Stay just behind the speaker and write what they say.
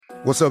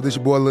What's up, this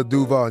your boy Lil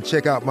Duval, and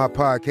check out my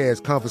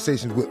podcast,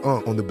 Conversations with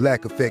Unc, on the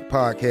Black Effect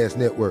Podcast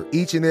Network.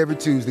 Each and every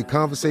Tuesday,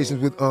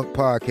 Conversations with Unc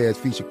podcast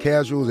feature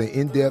casuals and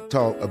in-depth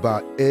talk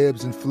about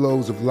ebbs and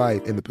flows of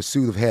life and the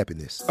pursuit of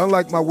happiness.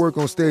 Unlike my work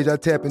on stage, I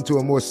tap into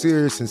a more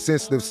serious and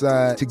sensitive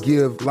side to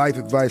give life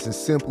advice and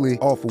simply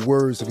offer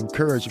words of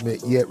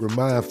encouragement, yet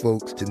remind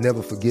folks to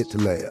never forget to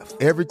laugh.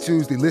 Every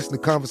Tuesday, listen to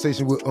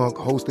Conversations with Unc,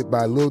 hosted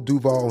by Lil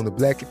Duval on the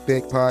Black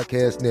Effect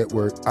Podcast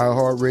Network,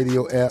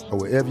 iHeartRadio app, or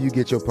wherever you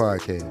get your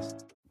podcasts.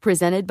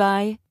 Presented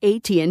by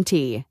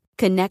AT&T.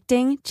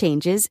 Connecting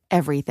changes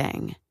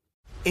everything.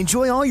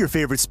 Enjoy all your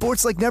favorite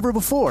sports like never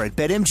before at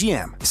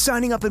BetMGM.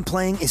 Signing up and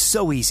playing is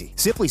so easy.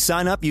 Simply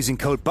sign up using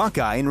code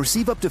Buckeye and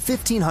receive up to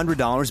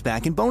 $1,500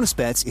 back in bonus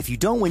bets if you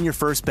don't win your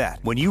first bet.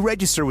 When you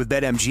register with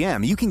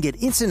BetMGM, you can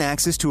get instant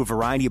access to a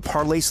variety of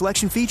parlay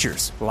selection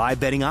features, live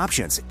betting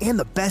options, and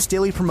the best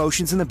daily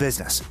promotions in the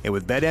business. And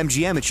with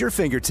BetMGM at your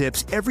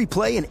fingertips, every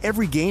play and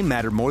every game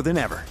matter more than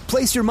ever.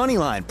 Place your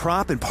moneyline,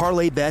 prop, and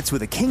parlay bets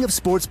with the king of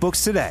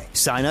sportsbooks today.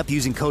 Sign up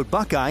using code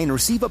Buckeye and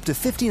receive up to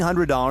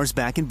 $1,500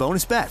 back in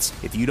bonus bets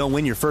if you don't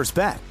win your first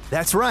bet.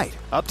 That's right,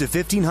 up to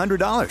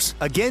 $1,500.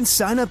 Again,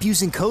 sign up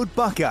using code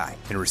Buckeye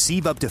and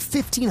receive up to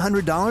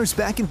 $1,500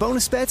 back in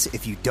bonus bets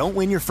if you don't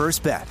win your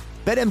first bet.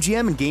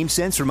 BetMGM and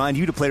GameSense remind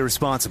you to play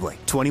responsibly.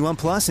 21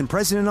 plus and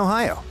present in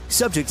Ohio.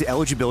 Subject to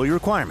eligibility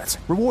requirements.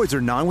 Rewards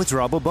are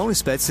non-withdrawable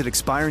bonus bets that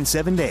expire in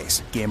 7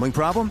 days. Gambling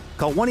problem?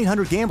 Call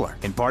 1-800-GAMBLER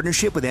in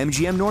partnership with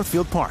MGM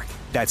Northfield Park.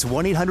 That's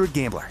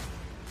 1-800-GAMBLER.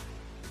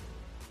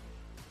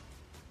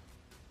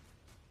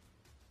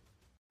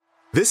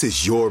 This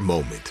is your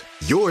moment,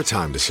 your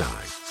time to shine,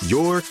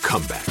 your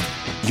comeback.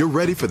 You're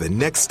ready for the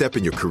next step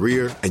in your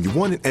career, and you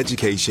want an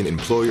education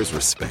employers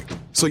respect.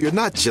 So you're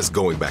not just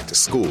going back to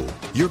school,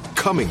 you're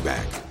coming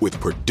back with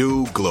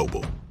Purdue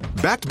Global.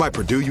 Backed by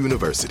Purdue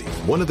University,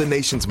 one of the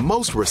nation's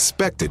most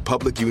respected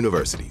public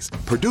universities,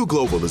 Purdue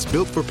Global is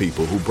built for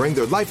people who bring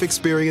their life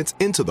experience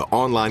into the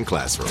online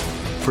classroom.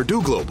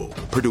 Purdue Global,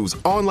 Purdue's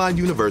online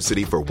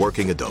university for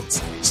working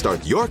adults.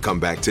 Start your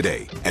comeback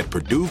today at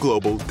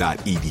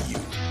purdueglobal.edu.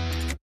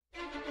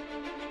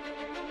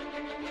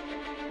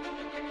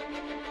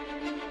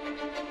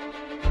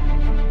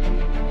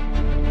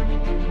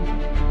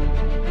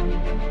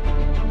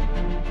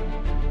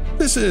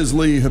 This is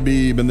Lee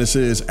Habib, and this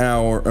is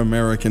Our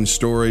American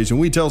Stories, and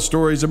we tell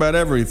stories about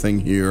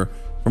everything here,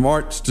 from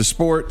arts to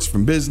sports,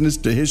 from business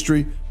to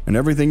history, and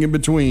everything in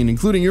between,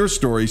 including your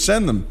stories.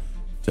 Send them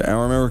to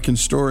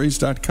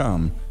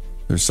ouramericanstories.com.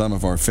 They're some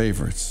of our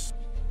favorites.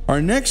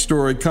 Our next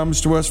story comes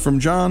to us from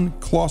John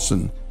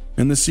Clausen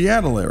in the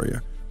Seattle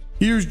area.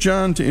 Here's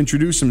John to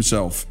introduce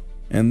himself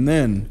and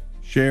then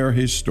share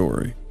his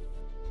story.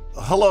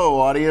 Hello,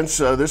 audience.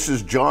 This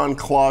is John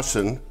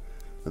Clausen,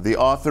 the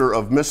author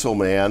of Missile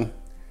Man,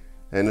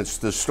 and it's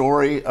the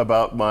story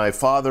about my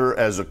father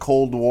as a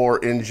Cold War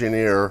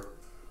engineer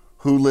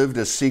who lived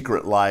a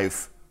secret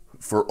life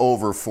for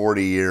over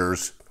 40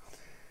 years.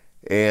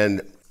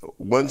 And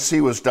once he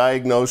was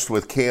diagnosed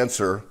with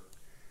cancer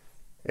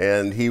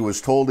and he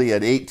was told he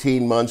had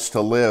 18 months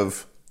to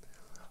live,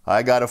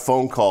 I got a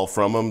phone call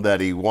from him that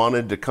he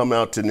wanted to come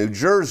out to New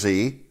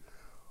Jersey,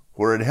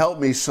 where it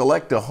helped me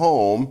select a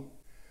home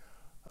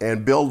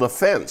and build a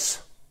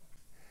fence.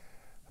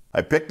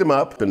 I picked him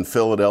up in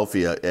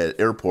Philadelphia at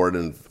airport,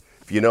 and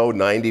if you know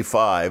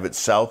 95, it's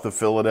south of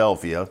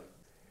Philadelphia.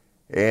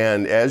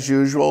 And as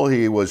usual,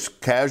 he was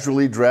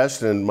casually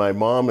dressed, and my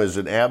mom is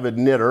an avid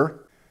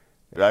knitter.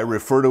 I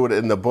refer to it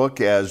in the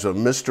book as a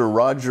Mr.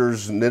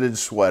 Rogers knitted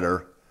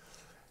sweater.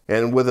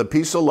 And with a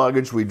piece of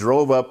luggage, we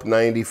drove up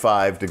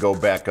 95 to go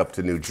back up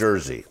to New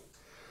Jersey.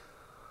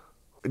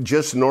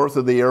 Just north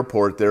of the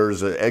airport,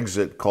 there's an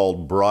exit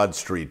called Broad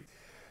Street.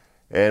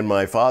 And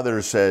my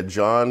father said,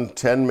 John,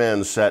 10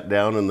 men sat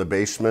down in the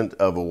basement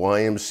of a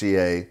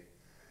YMCA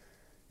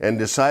and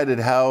decided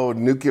how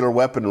nuclear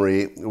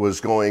weaponry was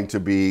going to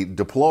be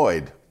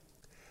deployed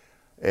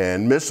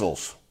and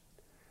missiles.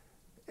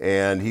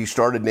 And he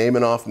started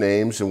naming off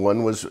names, and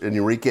one was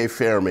Enrique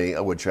Fermi,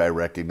 which I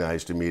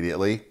recognized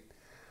immediately.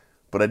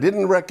 But I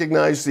didn't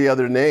recognize the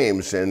other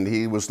names, and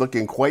he was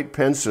looking quite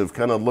pensive,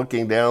 kind of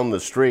looking down the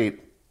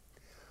street.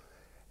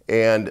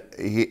 And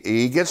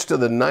he gets to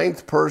the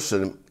 9th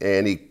person,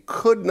 and he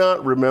could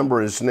not remember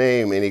his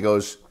name, and he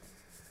goes,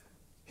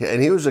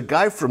 and he was a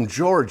guy from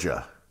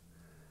Georgia.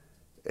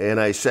 And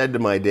I said to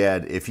my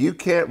dad, if you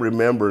can't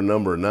remember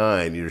number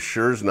 9, you're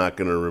sure not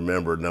going to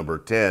remember number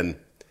 10.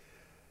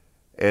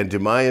 And to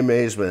my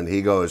amazement,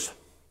 he goes,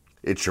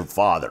 it's your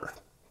father.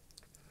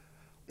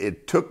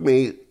 It took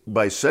me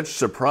by such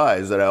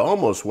surprise that I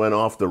almost went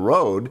off the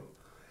road,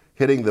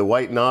 hitting the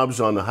white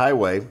knobs on the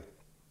highway.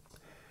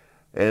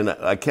 And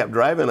I kept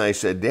driving. I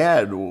said,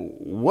 Dad,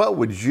 what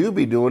would you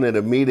be doing at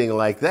a meeting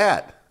like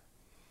that?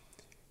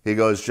 He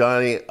goes,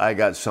 Johnny, I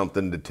got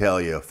something to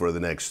tell you for the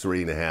next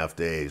 3.5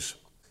 days.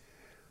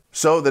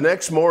 So the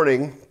next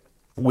morning,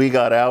 we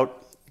got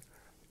out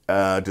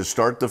to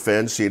start the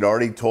fence. He'd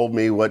already told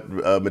me what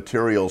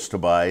materials to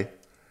buy.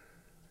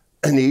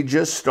 And he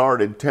just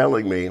started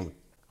telling me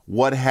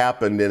what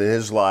happened in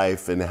his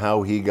life and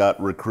how he got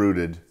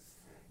recruited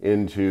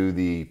into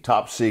the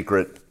top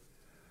secret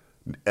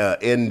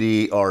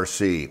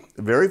NDRC.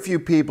 Very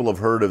few people have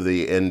heard of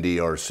the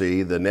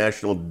NDRC, the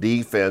National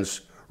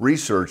Defense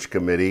Research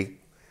Committee,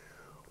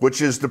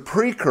 which is the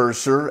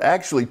precursor,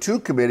 actually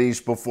 2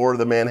 committees before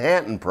the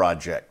Manhattan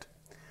Project.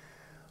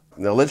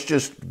 Now let's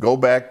just go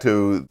back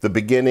to the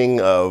beginning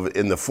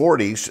in the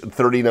 40s,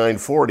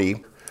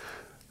 39-40,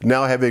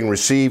 now having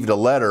received a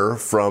letter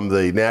from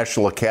the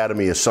National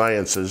Academy of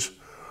Sciences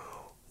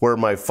where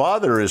my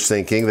father is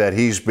thinking that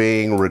he's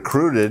being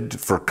recruited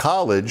for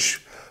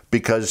college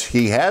because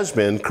he has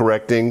been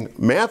correcting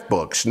math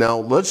books. Now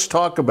let's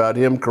talk about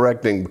him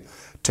correcting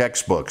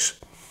textbooks.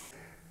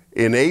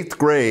 In 8th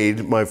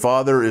grade, my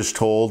father is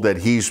told that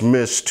he's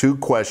missed 2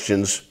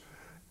 questions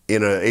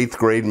in an 8th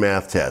grade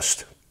math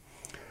test.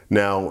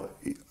 Now,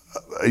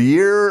 a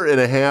year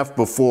and a half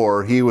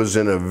before, he was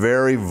in a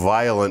very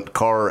violent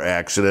car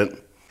accident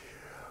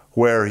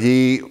where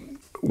he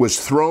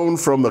was thrown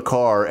from the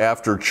car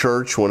after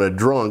church when a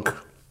drunk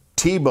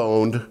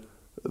T-boned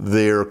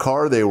their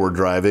car they were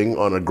driving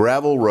on a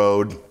gravel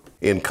road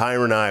in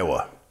Kyron,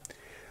 Iowa.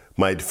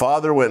 My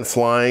father went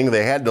flying.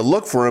 They had to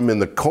look for him in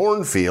the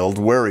cornfield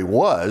where he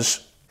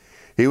was.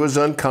 He was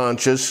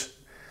unconscious,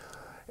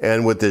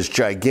 and with this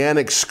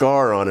gigantic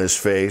scar on his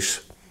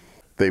face,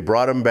 they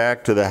brought him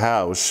back to the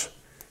house,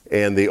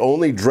 and the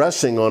only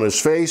dressing on his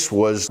face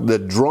was the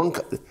drunk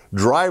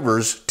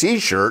driver's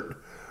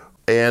T-shirt,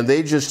 and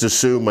they just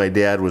assumed my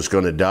dad was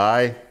going to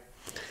die.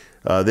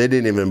 They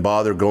didn't even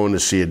bother going to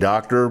see a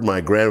doctor. My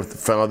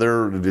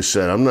grandfather just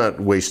said, I'm not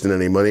wasting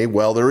any money.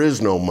 Well, there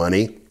is no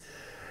money.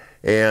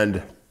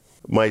 And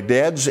my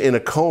dad's in a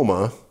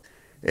coma,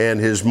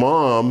 and his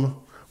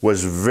mom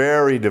was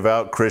very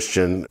devout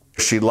Christian.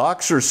 She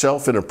locks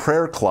herself in a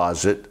prayer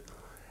closet,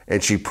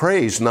 and she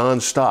prays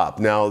nonstop.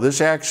 Now,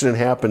 this accident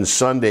happened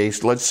Sunday,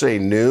 let's say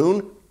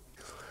noon.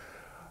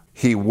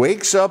 He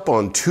wakes up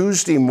on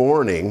Tuesday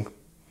morning,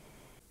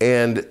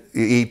 and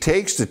he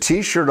takes the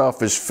T-shirt off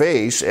his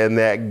face, and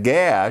that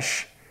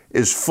gash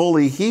is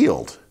fully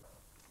healed.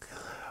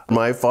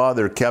 My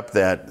father kept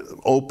that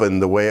open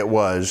the way it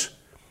was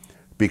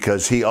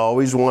because he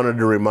always wanted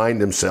to remind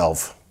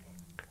himself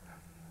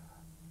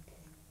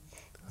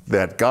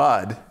that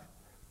God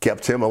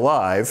kept him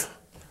alive,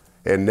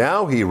 and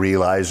now he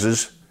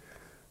realizes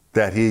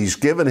that he's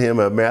given him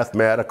a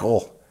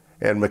mathematical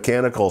and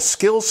mechanical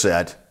skill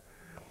set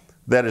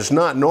that is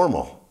not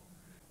normal,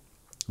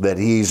 that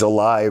he's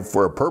alive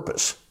for a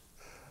purpose.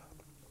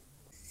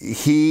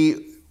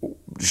 He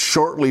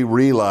shortly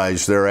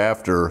realized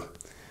thereafter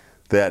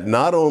that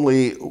not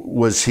only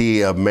was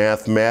he a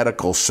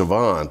mathematical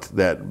savant,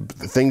 that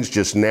things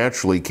just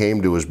naturally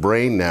came to his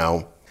brain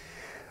now,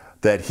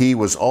 that he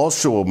was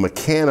also a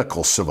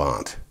mechanical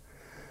savant.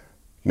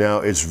 Now,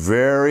 it's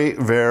very,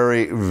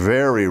 very,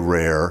 very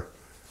rare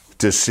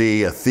to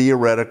see a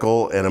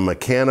theoretical and a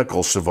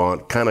mechanical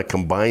savant kind of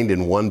combined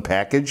in one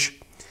package.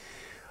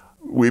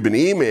 We've been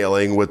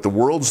emailing with the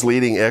world's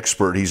leading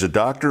expert. He's a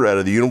doctor out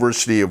of the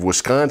University of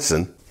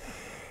Wisconsin.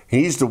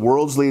 He's the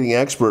world's leading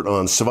expert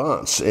on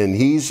savants, and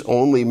he's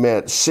only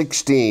met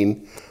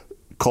 16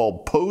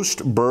 called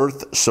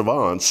post-birth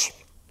savants.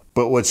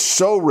 But what's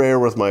so rare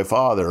with my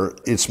father,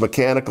 it's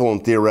mechanical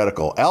and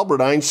theoretical.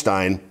 Albert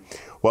Einstein,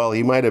 while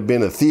he might have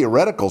been a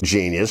theoretical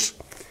genius,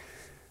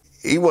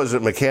 he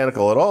wasn't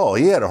mechanical at all.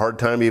 He had a hard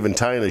time even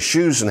tying his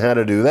shoes and how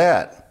to do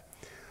that.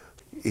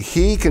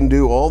 He can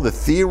do all the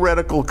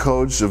theoretical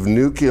codes of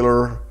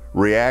nuclear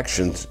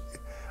reactions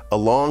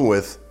along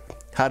with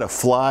how to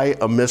fly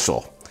a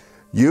missile.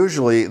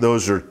 Usually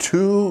those are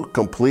 2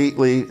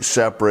 completely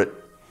separate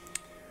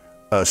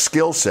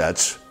skill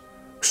sets.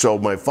 So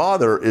my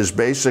father is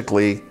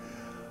basically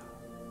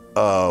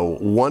a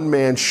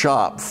one-man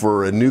shop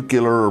for a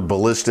nuclear or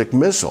ballistic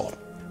missile,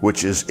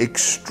 which is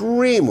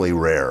extremely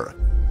rare.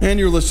 And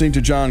you're listening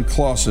to John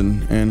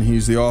Clausen, and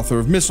he's the author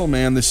of Missile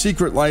Man, The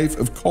Secret Life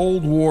of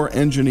Cold War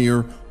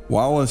Engineer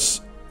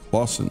Wallace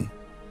Clausen,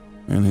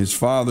 and his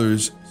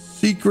father's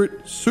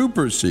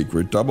super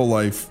secret double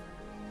life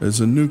as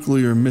a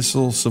nuclear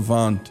missile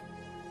savant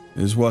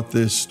is what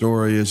this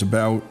story is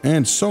about,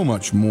 and so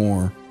much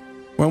more.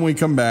 When we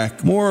come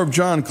back, more of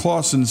John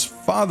Clausen's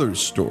father's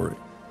story,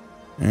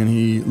 and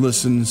he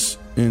listens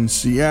in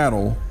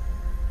Seattle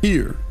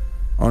here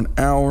on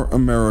Our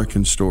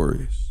American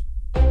Stories.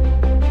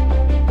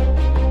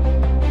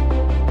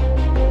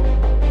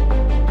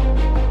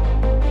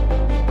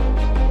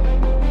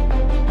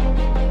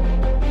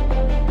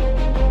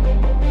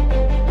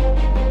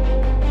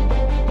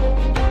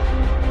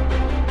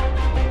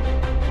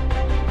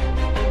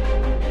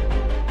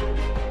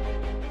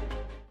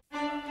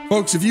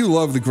 Folks, if you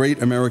love the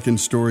great American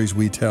stories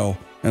we tell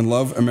and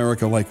love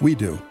America like we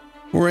do,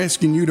 we're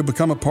asking you to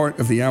become a part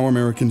of the Our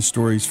American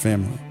Stories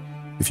family.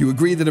 If you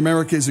agree that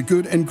America is a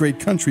good and great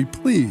country,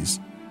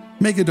 please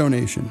make a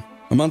donation.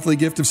 A monthly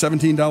gift of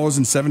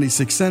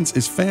 $17.76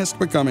 is fast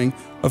becoming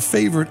a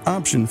favorite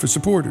option for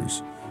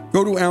supporters.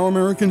 Go to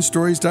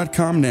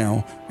OurAmericanStories.com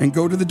now and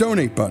go to the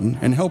donate button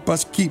and help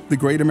us keep the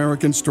great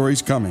American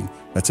stories coming.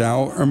 That's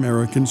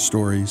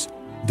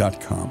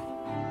OurAmericanStories.com.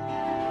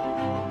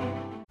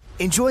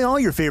 Enjoy all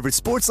your favorite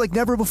sports like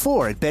never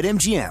before at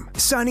BetMGM.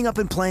 Signing up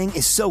and playing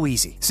is so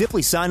easy.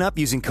 Simply sign up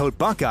using code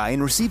Buckeye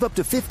and receive up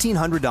to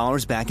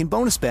 $1,500 back in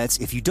bonus bets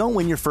if you don't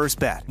win your first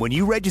bet. When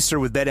you register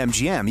with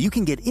BetMGM, you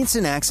can get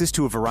instant access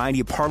to a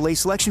variety of parlay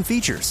selection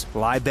features,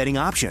 live betting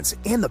options,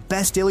 and the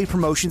best daily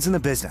promotions in the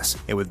business.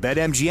 And with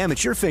BetMGM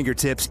at your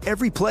fingertips,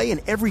 every play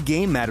and every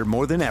game matter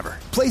more than ever.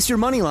 Place your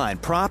moneyline,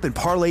 prop, and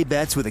parlay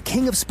bets with the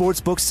king of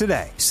sportsbooks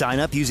today. Sign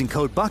up using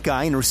code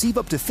Buckeye and receive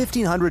up to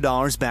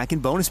 $1,500 back in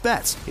bonus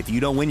bets if you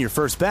don't win your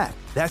first bet.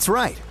 That's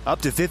right,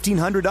 up to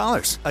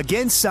 $1,500.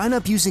 Again, sign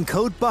up using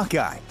code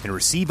Buckeye and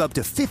receive up to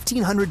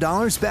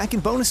 $1,500 back in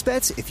bonus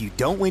bets if you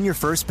don't win your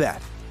first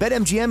bet.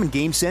 BetMGM and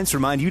GameSense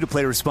remind you to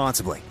play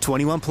responsibly.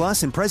 21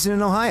 plus and present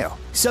in Ohio.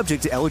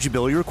 Subject to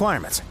eligibility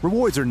requirements.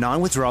 Rewards are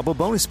non-withdrawable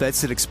bonus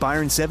bets that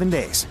expire in 7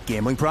 days.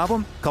 Gambling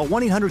problem? Call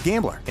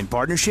 1-800-GAMBLER in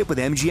partnership with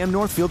MGM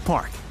Northfield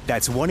Park.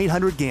 That's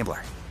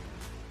 1-800-GAMBLER.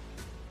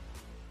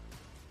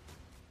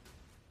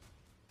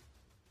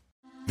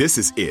 This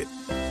is it.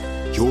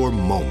 Your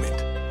moment.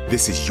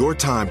 This is your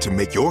time to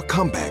make your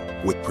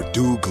comeback with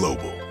Purdue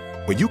Global.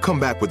 When you come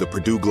back with a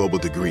Purdue Global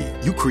degree,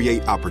 you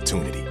create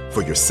opportunity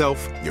for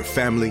yourself, your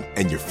family,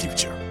 and your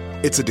future.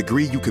 It's a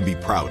degree you can be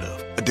proud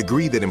of, a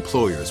degree that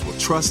employers will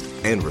trust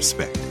and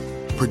respect.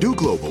 Purdue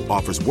Global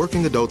offers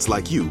working adults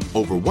like you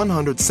over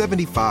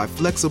 175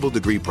 flexible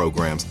degree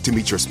programs to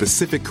meet your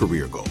specific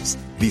career goals.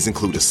 These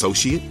include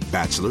associate,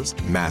 bachelor's,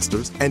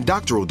 master's, and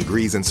doctoral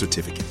degrees and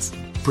certificates.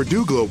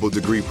 Purdue Global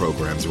degree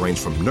programs range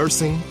from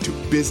nursing to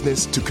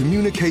business to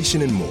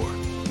communication and more.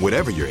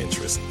 Whatever your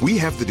interest, we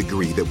have the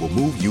degree that will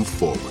move you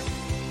forward.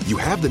 You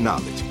have the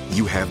knowledge,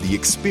 you have the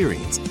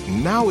experience.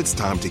 Now it's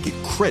time to get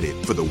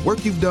credit for the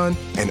work you've done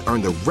and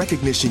earn the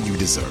recognition you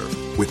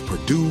deserve with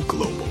Purdue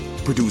Global,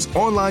 Purdue's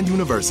online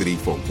university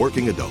for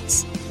working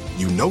adults.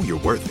 You know you're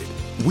worth it.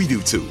 We do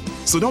too.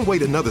 So don't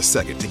wait another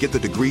second to get the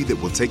degree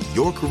that will take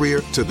your career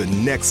to the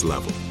next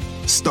level.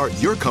 Start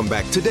your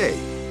comeback today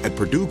at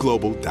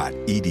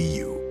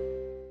purdueglobal.edu.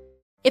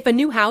 If a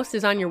new house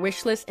is on your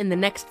wish list in the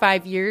next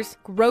 5 years,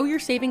 grow your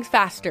savings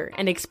faster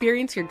and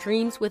experience your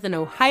dreams with an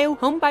Ohio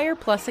Homebuyer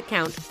Plus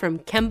account from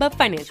Kemba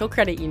Financial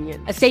Credit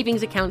Union. A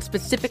savings account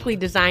specifically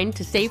designed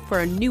to save for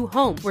a new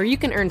home where you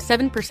can earn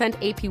 7%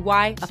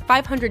 APY, a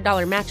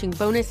 $500 matching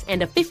bonus,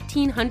 and a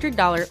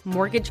 $1,500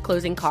 mortgage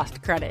closing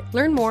cost credit.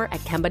 Learn more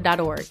at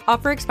Kemba.org.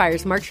 Offer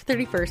expires March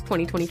 31st,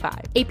 2025.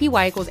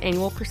 APY equals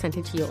annual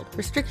percentage yield.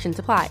 Restrictions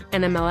apply.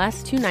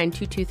 NMLS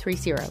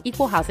 292230.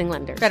 Equal housing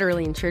lender.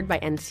 Federally insured by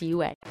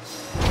NCUA.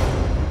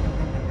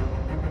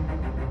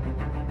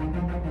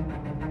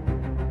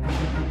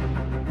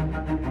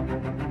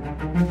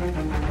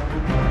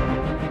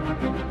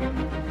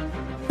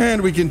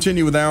 And we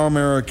continue with Our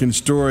American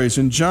Stories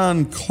and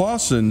John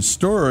Clausen's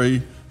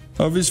story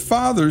of his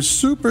father's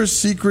super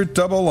secret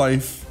double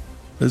life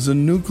as a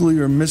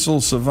nuclear missile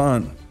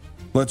savant.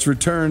 Let's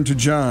return to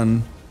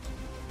John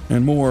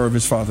and more of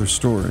his father's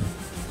story.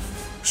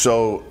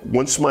 So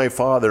once my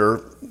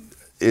father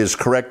is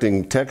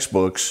correcting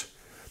textbooks,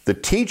 the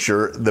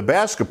teacher, the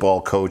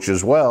basketball coach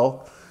as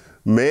well,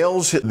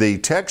 mails the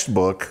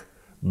textbook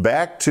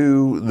back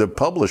to the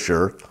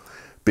publisher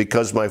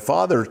because my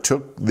father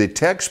took the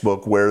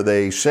textbook where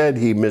they said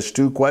he missed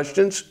 2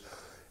 questions,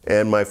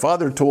 and my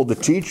father told the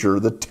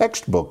teacher the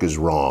textbook is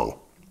wrong.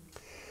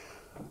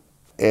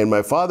 And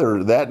my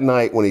father, that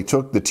night when he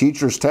took the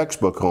teacher's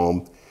textbook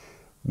home,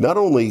 not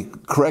only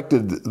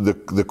corrected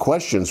the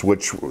questions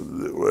which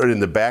were in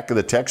the back of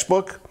the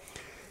textbook,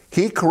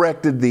 he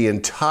corrected the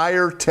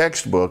entire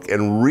textbook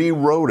and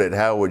rewrote it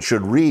how it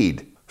should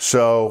read.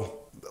 So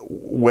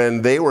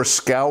when they were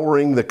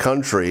scouring the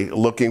country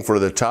looking for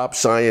the top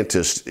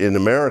scientists in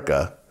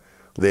America,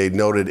 they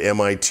noted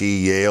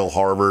MIT, Yale,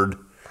 Harvard,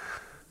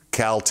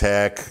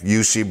 Caltech,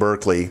 UC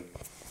Berkeley.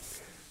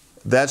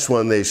 That's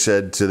when they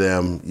said to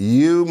them,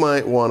 you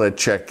might want to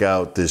check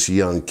out this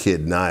young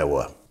kid in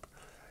Iowa.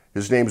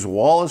 His name's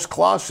Wallace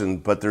Clausen,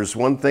 but there's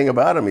one thing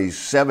about him. He's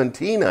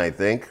 17, I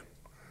think.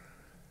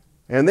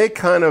 And they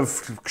kind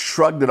of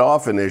shrugged it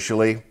off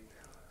initially,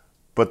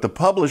 but the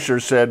publisher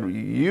said,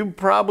 you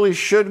probably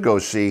should go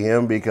see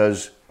him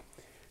because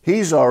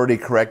he's already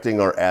correcting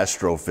our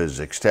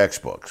astrophysics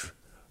textbooks.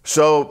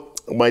 So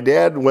my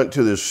dad went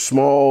to this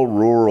small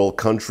rural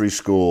country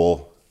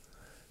school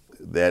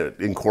that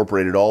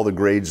incorporated all the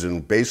grades in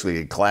basically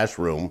a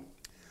classroom,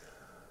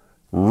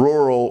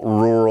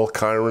 rural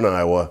Chiron,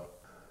 Iowa.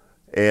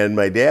 And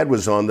my dad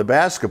was on the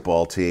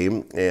basketball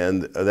team,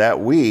 and that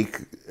week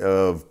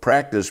of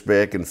practice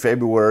back in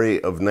February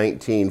of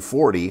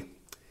 1940,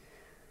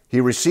 he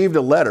received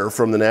a letter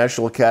from the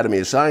National Academy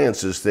of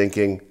Sciences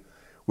thinking,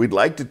 we'd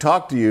like to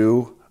talk to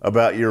you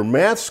about your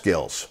math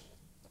skills.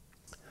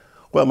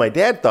 Well, my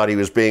dad thought he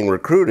was being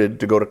recruited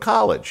to go to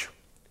college.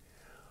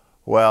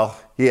 Well,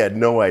 he had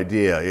no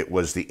idea it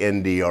was the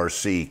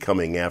NDRC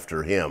coming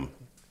after him.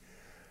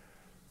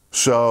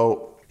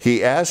 So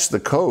he asked the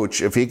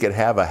coach if he could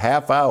have a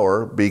half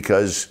hour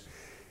because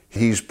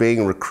he's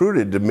being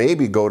recruited to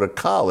maybe go to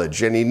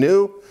college. And he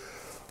knew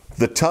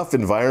the tough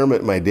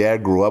environment my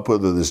dad grew up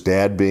with his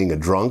dad being a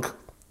drunk,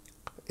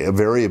 a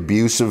very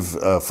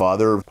abusive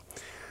father.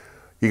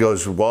 He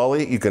goes,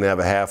 Wally, you can have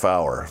a half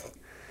hour.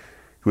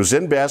 He was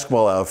in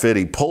basketball outfit.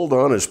 He pulled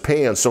on his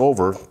pants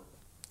over,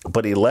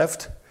 but he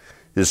left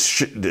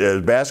his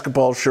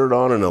basketball shirt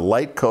on and a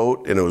light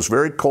coat, and it was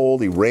very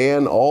cold. He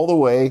ran all the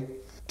way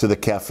to the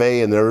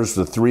cafe, and there's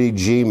the 3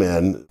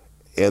 G-men,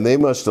 and they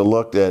must have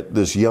looked at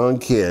this young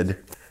kid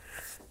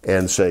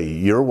and say,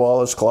 "You're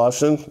Wallace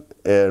Clausen?"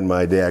 And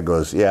my dad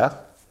goes, "Yeah."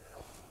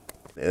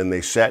 And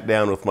they sat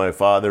down with my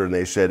father and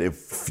they said,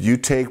 "If you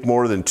take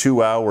more than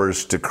 2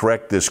 hours to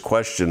correct this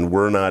question,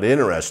 we're not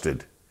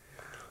interested."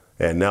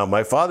 And now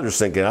my father's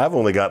thinking, I've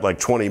only got like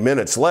 20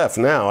 minutes left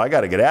now. I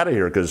got to get out of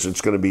here because it's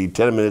going to be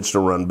 10 minutes to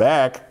run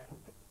back.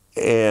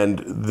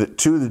 And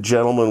 2 of the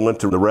gentlemen went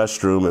to the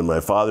restroom, and my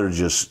father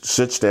just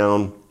sits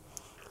down,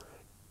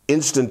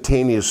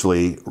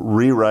 instantaneously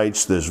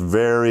rewrites this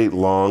very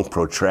long,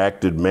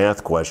 protracted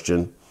math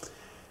question,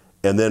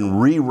 and then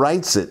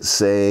rewrites it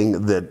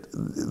saying that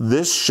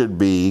this should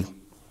be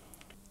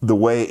the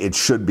way it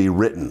should be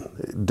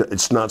written.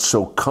 It's not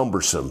so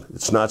cumbersome.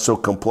 It's not so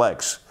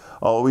complex.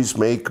 Always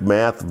make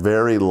math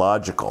very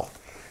logical.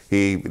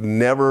 He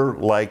never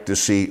liked to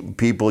see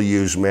people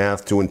use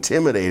math to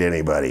intimidate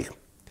anybody.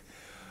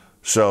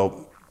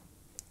 So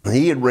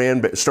he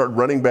had started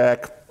running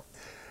back,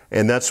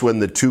 and that's when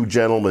the 2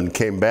 gentlemen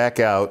came back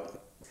out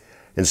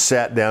and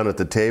sat down at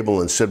the table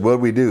and said, "What do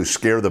we do,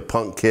 scare the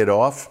punk kid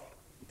off?"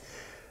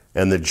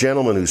 And the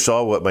gentleman who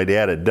saw what my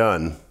dad had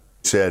done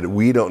said,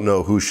 "We don't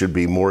know who should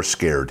be more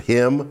scared,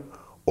 him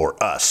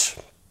or us."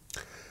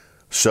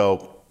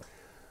 So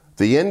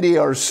the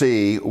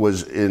NDRC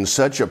was in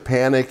such a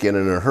panic and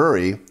in a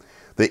hurry,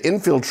 they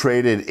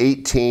infiltrated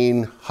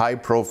 18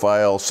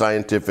 high-profile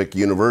scientific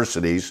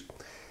universities,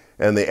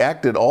 and they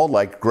acted all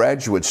like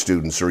graduate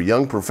students or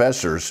young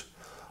professors,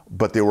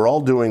 but they were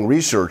all doing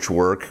research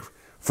work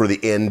for the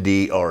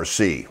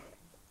NDRC.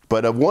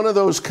 But of one of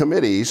those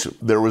committees,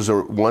 there was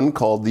one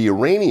called the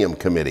Uranium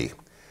Committee.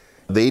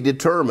 They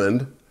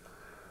determined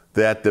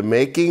that the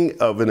making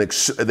of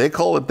they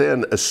call it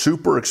then a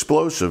super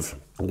explosive,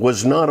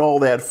 was not all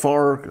that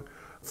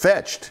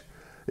far-fetched.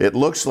 It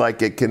looks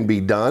like it can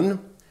be done,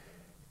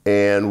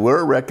 and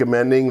we're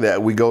recommending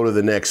that we go to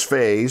the next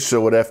phase.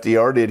 So what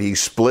FDR did, he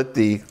split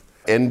the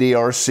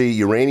NDRC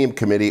Uranium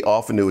Committee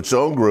off into its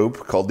own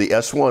group called the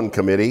S1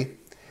 Committee,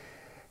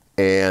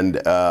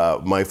 and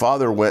my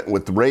father went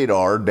with the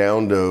radar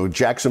down to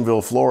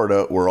Jacksonville,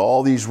 Florida, where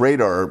all these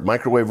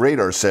microwave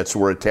radar sets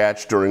were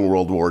attached during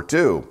World War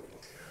II.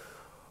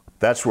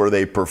 That's where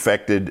they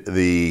perfected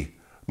the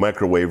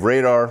microwave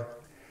radar.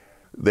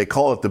 They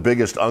call it the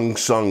biggest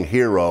unsung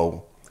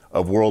hero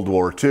of World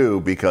War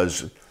II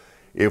because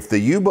if the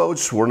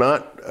U-boats were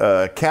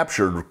not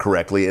captured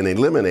correctly and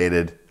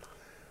eliminated,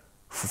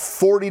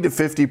 40 to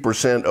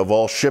 50% of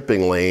all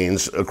shipping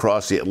lanes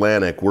across the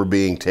Atlantic were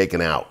being taken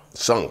out,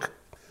 sunk.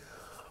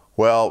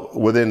 Well,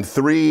 within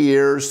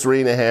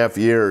 3.5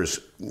 years,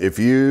 if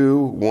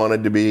you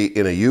wanted to be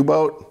in a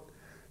U-boat,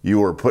 you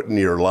were putting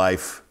your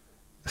life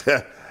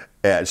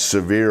at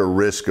severe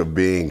risk of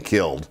being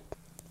killed.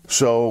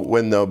 So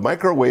when the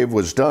microwave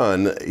was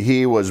done,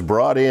 he was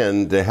brought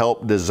in to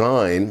help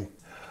design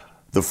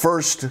the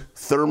first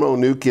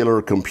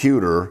thermonuclear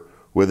computer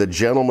with a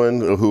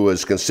gentleman who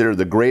is considered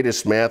the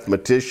greatest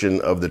mathematician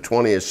of the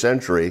 20th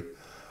century,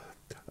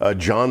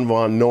 John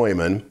von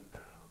Neumann,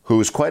 who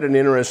is quite an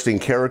interesting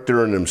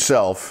character in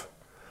himself,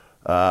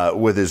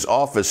 with his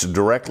office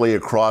directly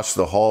across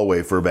the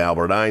hallway from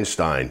Albert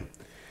Einstein.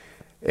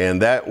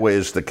 And that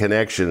was the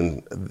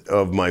connection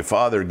of my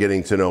father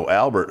getting to know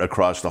Albert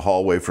across the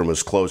hallway from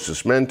his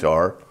closest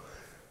mentor,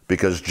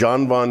 because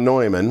John von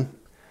Neumann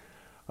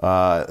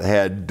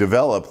had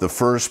developed the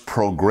first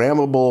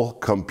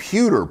programmable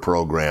computer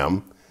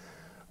program,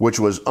 which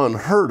was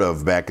unheard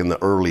of back in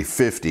the early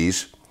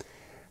 50s.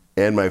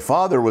 And my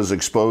father was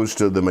exposed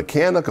to the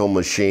mechanical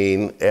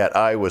machine at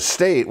Iowa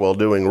State while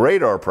doing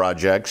radar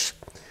projects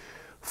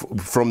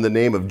from the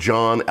name of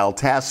John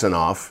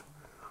Altasinoff,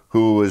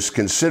 who was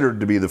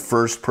considered to be the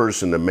first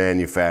person to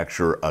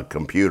manufacture a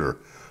computer.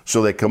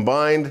 So they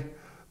combined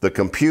the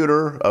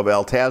computer of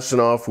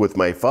Altasinoff with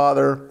my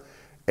father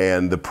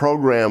and the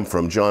program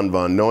from John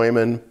von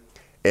Neumann,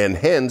 and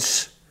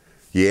hence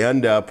you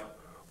end up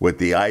with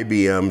the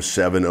IBM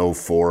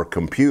 704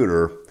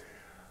 computer,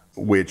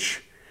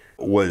 which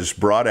was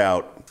brought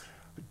out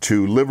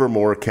to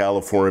Livermore,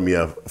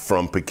 California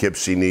from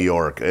Poughkeepsie, New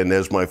York. And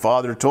as my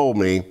father told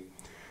me,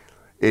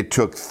 it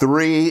took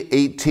 3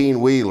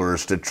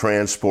 18-wheelers to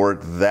transport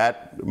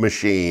that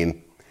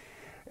machine.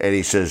 And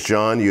he says,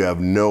 John, you have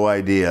no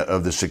idea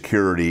of the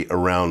security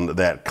around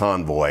that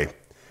convoy.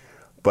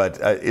 But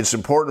it's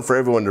important for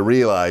everyone to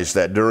realize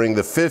that during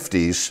the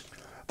 50s,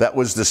 that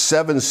was the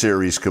 7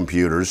 series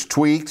computers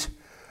tweaked.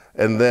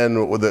 And then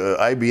the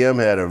IBM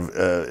had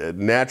a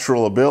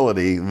natural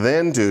ability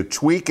then to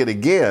tweak it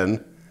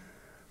again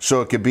so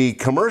it could be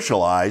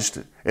commercialized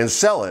and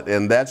sell it.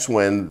 And that's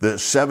when the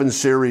 7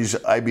 Series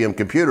IBM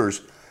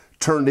computers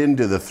turned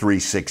into the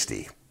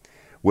 360,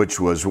 which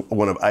was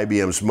one of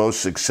IBM's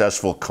most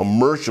successful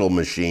commercial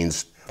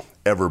machines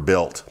ever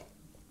built.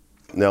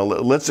 Now,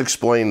 let's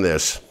explain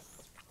this.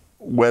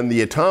 When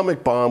the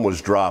atomic bomb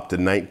was dropped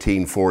in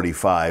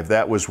 1945,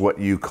 that was what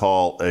you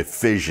call a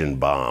fission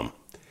bomb.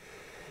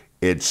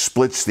 It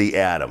splits the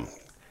atom.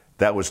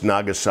 That was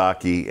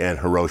Nagasaki and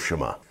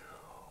Hiroshima.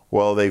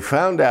 Well, they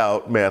found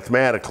out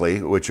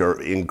mathematically, which are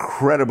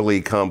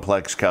incredibly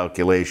complex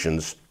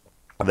calculations,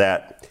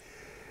 that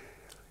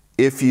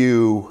if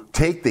you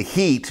take the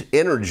heat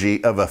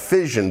energy of a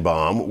fission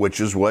bomb, which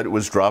is what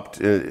was dropped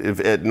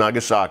at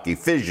Nagasaki,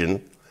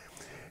 fission,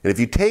 and if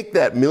you take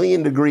that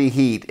 1,000,000-degree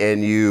heat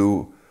and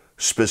you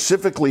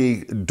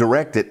specifically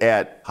direct it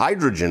at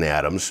hydrogen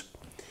atoms,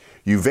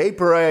 you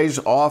vaporize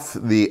off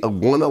the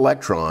 1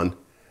 electron,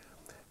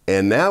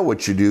 and now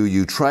what you do,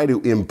 you try to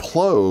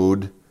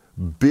implode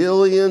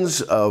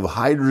billions of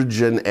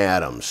hydrogen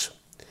atoms,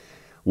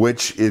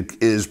 which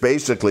is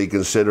basically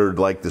considered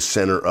like the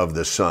center of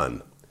the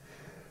sun.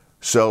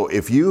 So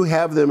if you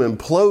have them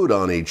implode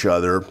on each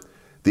other,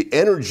 the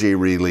energy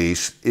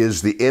release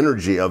is the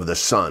energy of the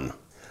sun.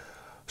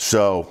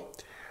 So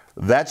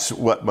that's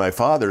what my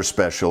father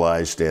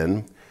specialized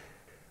in.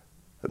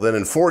 Then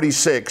in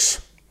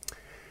 1946,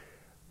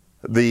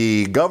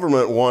 the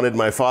government wanted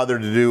my father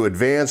to do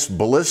advanced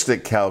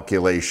ballistic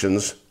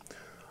calculations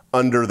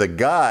under the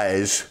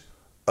guise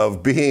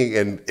of being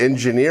an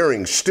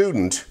engineering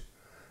student.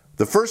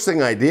 The first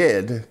thing I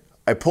did,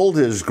 I pulled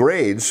his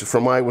grades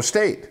from Iowa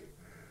State.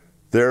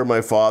 There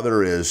my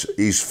father is.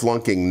 He's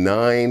flunking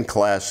 9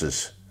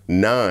 classes.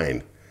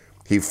 9.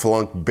 He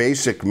flunked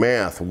basic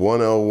math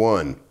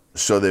 101.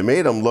 So they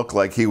made him look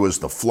like he was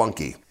the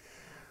flunky.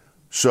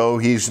 So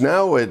he's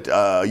now at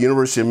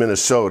University of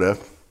Minnesota.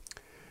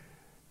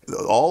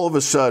 All of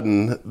a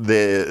sudden,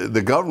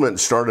 the government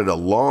started a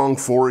long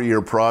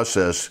 4-year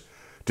process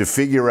to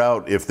figure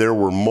out if there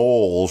were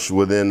moles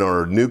within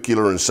our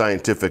nuclear and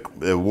scientific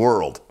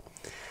world.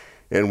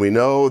 And we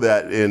know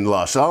that in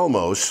Los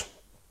Alamos,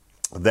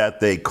 that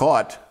they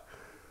caught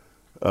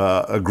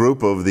a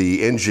group of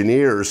the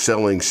engineers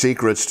selling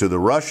secrets to the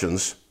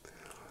Russians.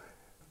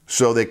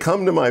 So they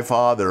come to my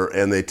father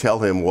and they tell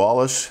him,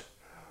 Wallace,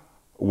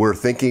 we're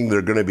thinking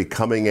they're going to be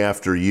coming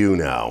after you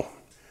now.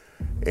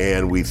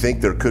 And we think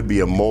there could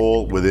be a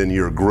mole within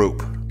your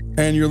group.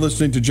 And you're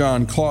listening to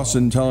John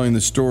Clausen telling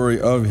the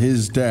story of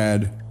his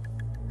dad,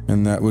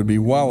 and that would be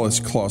Wallace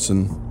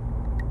Clausen.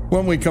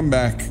 When we come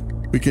back,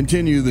 we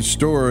continue the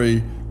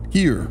story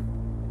here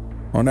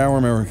on Our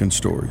American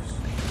Stories.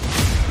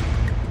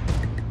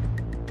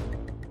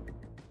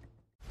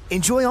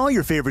 Enjoy all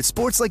your favorite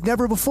sports like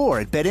never before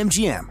at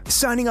BetMGM.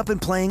 Signing up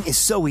and playing is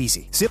so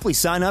easy. Simply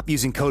sign up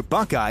using code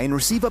Buckeye and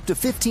receive up to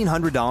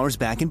 $1,500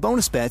 back in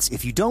bonus bets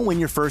if you don't win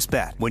your first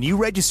bet. When you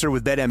register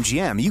with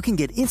BetMGM, you can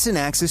get instant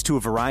access to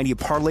a variety of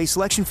parlay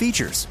selection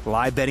features,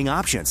 live betting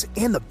options,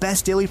 and the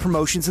best daily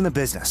promotions in the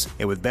business.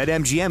 And with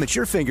BetMGM at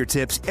your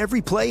fingertips,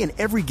 every play and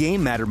every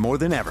game matter more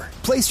than ever.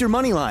 Place your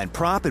moneyline,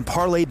 prop, and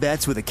parlay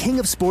bets with the king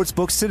of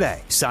sportsbooks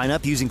today. Sign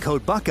up using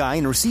code Buckeye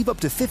and receive up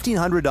to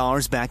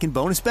 $1,500 back in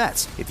bonus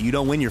bets if you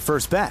don't win your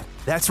first bet.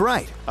 That's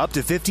right, up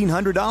to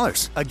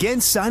 $1,500. Again,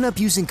 sign up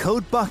using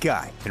code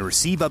Buckeye and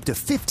receive up to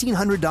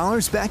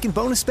 $1,500 back in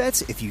bonus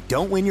bets if you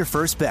don't win your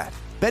first bet.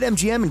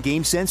 BetMGM and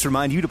GameSense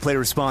remind you to play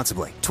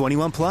responsibly.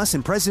 21 plus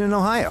and present in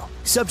Ohio.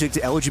 Subject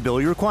to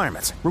eligibility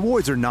requirements.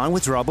 Rewards are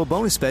non-withdrawable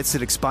bonus bets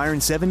that expire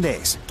in 7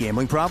 days.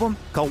 Gambling problem?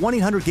 Call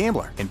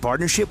 1-800-GAMBLER in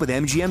partnership with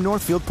MGM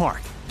Northfield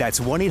Park. That's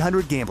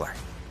 1-800-GAMBLER.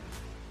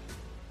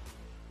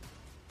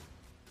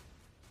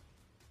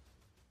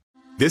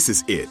 This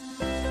is it.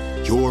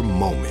 Your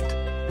moment.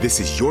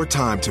 This is your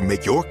time to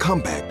make your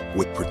comeback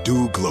with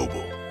Purdue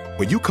Global.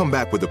 When you come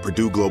back with a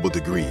Purdue Global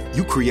degree,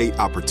 you create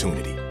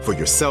opportunity for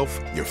yourself,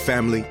 your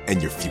family,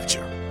 and your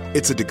future.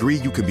 It's a degree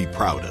you can be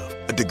proud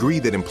of, a degree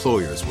that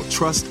employers will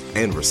trust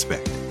and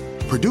respect.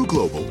 Purdue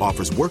Global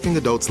offers working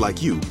adults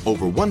like you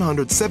over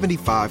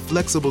 175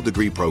 flexible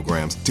degree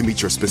programs to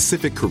meet your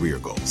specific career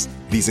goals.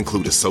 These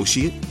include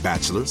associate,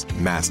 bachelor's,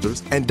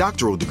 master's, and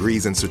doctoral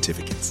degrees and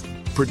certificates.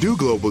 Purdue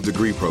Global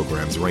degree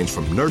programs range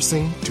from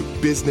nursing to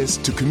business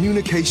to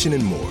communication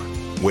and more.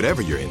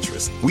 Whatever your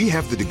interest, we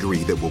have the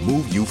degree that will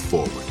move you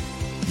forward.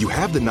 You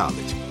have the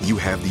knowledge, you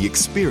have the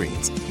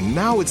experience.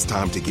 Now it's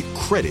time to get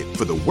credit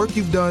for the work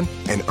you've done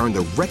and earn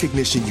the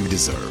recognition you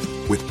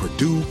deserve with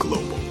Purdue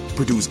Global,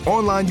 Purdue's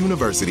online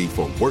university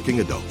for working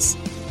adults.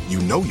 You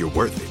know you're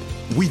worth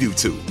it. We do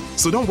too.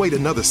 So don't wait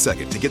another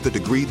second to get the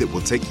degree that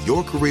will take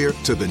your career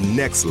to the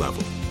next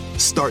level.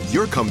 Start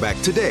your comeback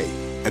today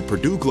at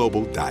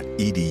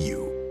purdueglobal.edu.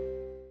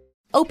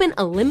 Open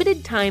a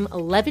limited-time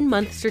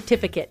 11-month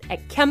certificate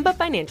at Kemba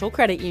Financial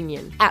Credit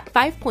Union. At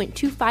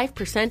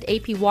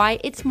 5.25% APY,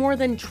 it's more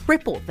than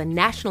triple the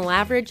national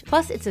average,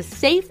 plus it's a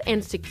safe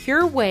and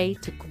secure way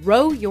to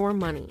grow your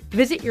money.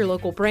 Visit your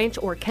local branch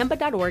or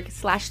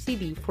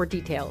kemba.org/CD for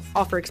details.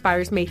 Offer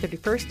expires May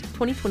 31st,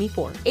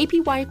 2024.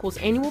 APY equals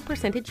annual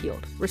percentage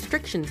yield.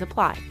 Restrictions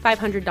apply.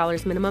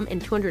 $500 minimum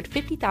and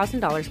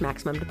 $250,000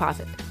 maximum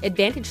deposit.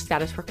 Advantage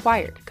status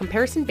required.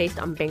 Comparison based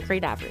on bank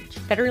rate average.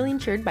 Federally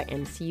insured by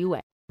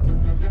NCUA.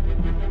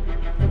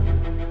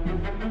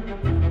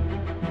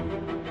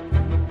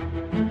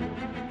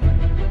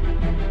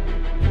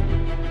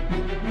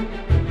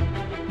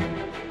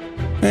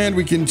 And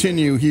we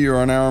continue here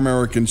on Our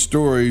American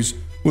Stories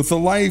with the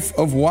life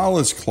of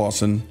Wallace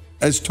Clausen,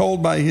 as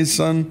told by his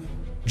son,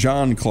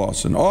 John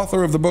Clausen,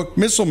 author of the book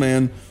Missile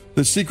Man,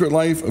 The Secret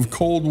Life of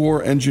Cold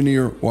War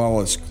Engineer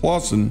Wallace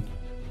Clausen,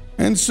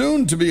 and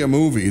soon to be a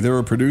movie. There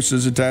are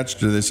producers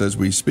attached to this as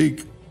we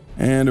speak,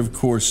 and of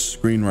course,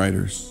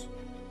 screenwriters.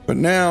 But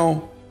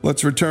now,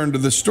 let's return to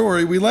the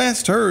story. We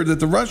last heard that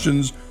the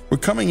Russians were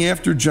coming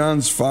after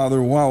John's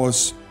father,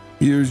 Wallace.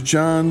 Here's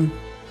John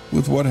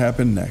with what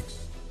happened next.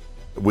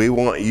 We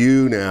want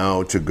you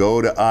now to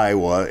go to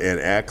Iowa and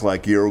act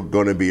like you're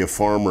going to be a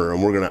farmer,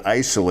 and we're going to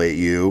isolate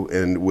you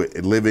and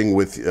living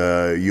with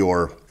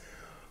your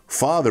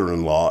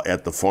father-in-law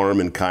at the farm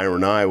in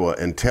Chiron, Iowa,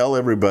 and tell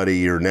everybody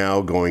you're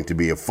now going to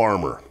be a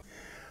farmer.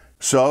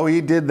 So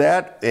he did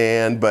that,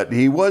 but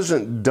he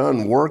wasn't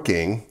done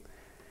working.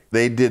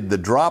 They did the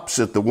drops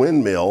at the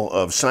windmill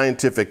of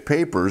scientific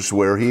papers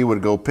where he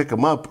would go pick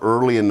them up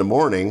early in the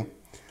morning,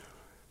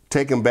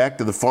 take them back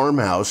to the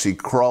farmhouse.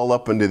 He'd crawl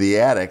up into the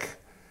attic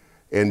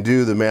and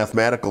do the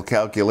mathematical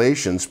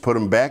calculations, put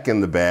them back in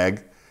the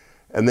bag,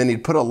 and then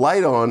he'd put a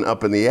light on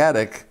up in the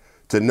attic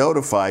to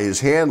notify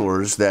his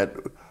handlers that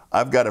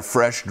I've got a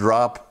fresh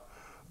drop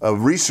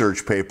of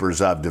research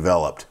papers I've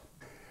developed.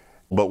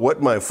 But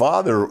what my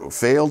father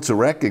failed to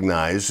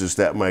recognize is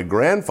that my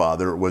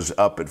grandfather was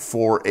up at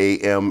 4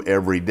 a.m.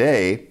 every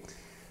day,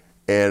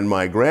 and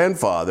my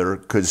grandfather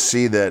could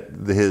see that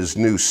his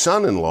new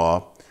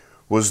son-in-law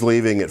was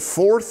leaving at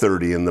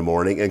 4:30 in the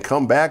morning and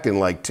come back in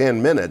like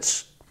 10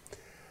 minutes.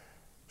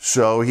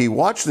 So he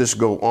watched this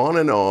go on,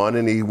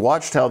 and he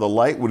watched how the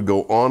light would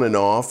go on and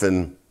off,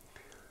 and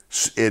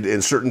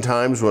in certain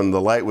times when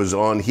the light was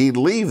on, he'd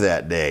leave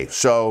that day.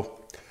 So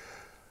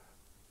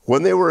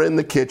when they were in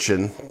the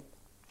kitchen,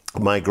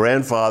 my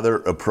grandfather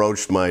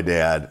approached my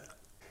dad.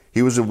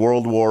 He was in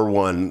World War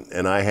I,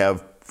 and I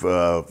have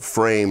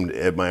framed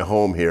at my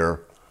home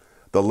here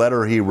the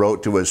letter he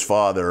wrote to his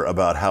father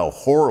about how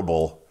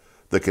horrible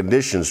the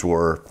conditions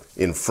were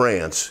in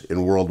France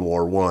in World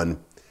War I,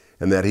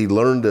 and that he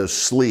learned to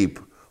sleep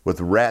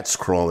with rats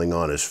crawling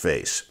on his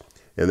face.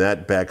 And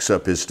that backs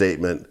up his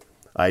statement,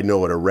 I know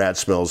what a rat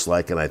smells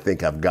like, and I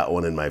think I've got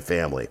one in my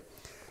family.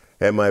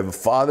 And my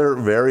father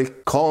very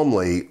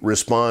calmly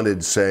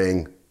responded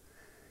saying,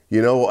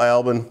 you know,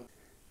 Alvin,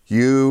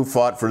 you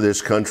fought for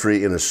this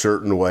country in a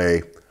certain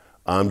way.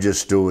 I'm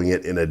just doing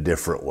it in a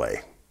different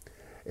way.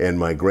 And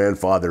my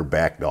grandfather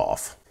backed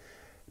off.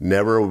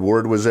 Never a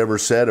word was ever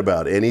said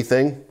about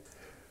anything.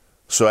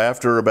 So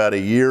after about a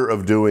year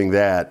of doing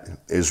that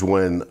is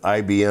when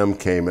IBM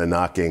came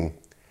a-knocking,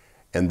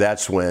 and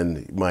that's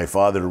when my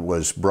father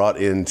was brought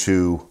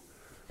into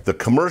the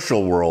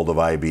commercial world of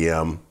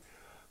IBM,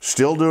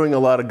 still doing a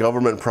lot of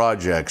government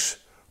projects,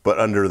 but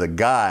under the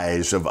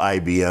guise of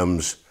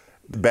IBM's,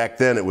 back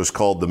then it was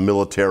called the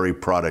Military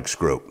Products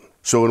Group.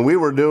 So when we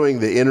were doing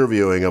the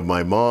interviewing of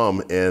my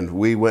mom, and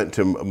we went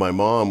to my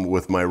mom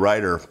with my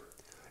writer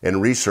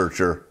and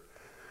researcher,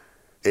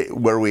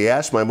 where we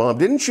asked my mom,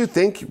 didn't you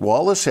think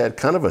Wallace had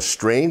kind of a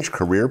strange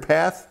career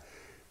path?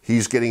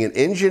 He's getting an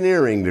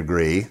engineering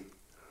degree,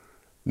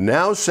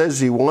 now says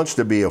he wants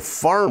to be a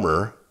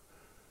farmer,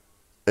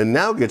 and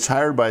now gets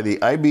hired by the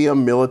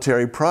IBM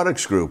Military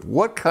Products Group.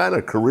 What kind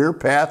of career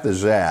path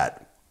is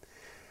that?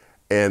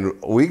 And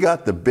we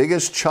got the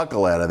biggest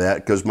chuckle out of that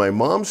because my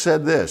mom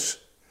said this,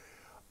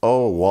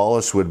 oh,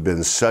 Wallace would have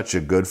been such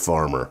a good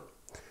farmer.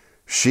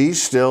 She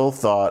still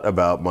thought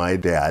about my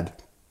dad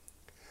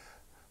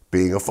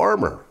being a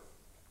farmer.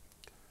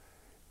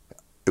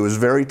 It was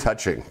very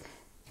touching.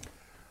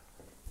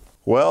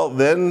 Well,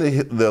 then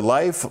the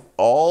life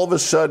all of a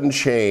sudden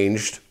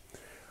changed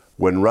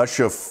when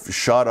Russia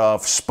shot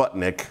off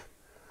Sputnik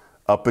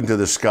up into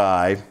the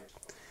sky,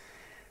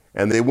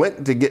 and they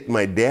went to get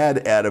my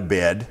dad out of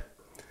bed.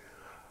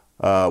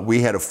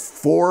 We had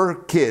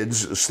 4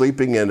 kids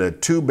sleeping in a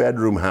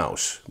 2-bedroom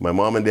house. My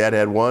mom and dad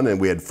had one, and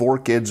we had 4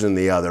 kids in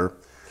the other.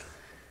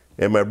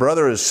 And my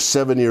brother is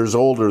 7 years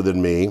older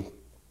than me.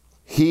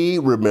 He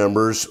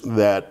remembers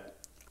that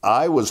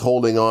I was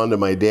holding on to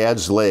my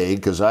dad's leg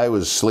because I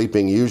was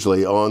sleeping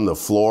usually on the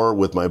floor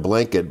with my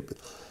blanket.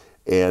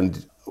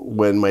 And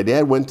when my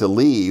dad went to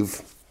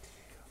leave,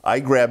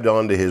 I grabbed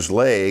onto his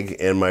leg,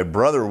 and my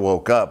brother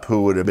woke up,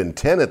 who would have been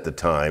 10 at the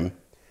time.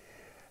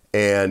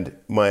 And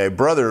my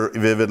brother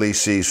vividly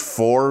sees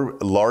 4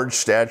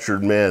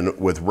 large-statured men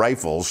with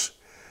rifles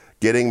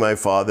getting my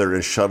father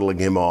and shuttling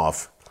him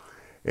off.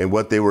 And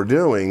what they were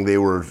doing, they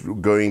were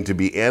going to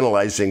be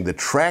analyzing the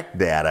track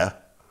data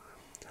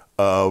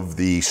of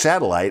the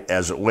satellite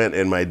as it went.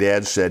 And my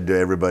dad said to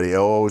everybody,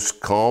 "Oh,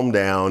 calm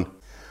down."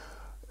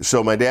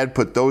 So my dad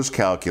put those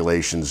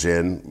calculations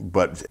in,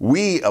 but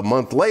we, a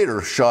month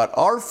later, shot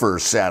our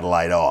first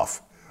satellite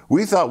off.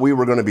 We thought we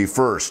were going to be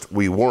first.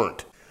 We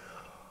weren't.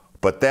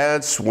 But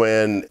that's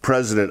when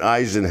President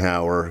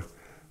Eisenhower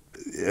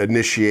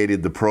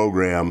initiated the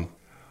program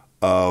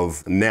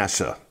of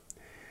NASA.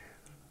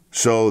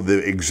 So the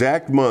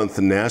exact month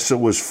NASA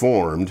was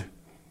formed,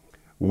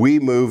 we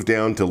moved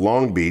down to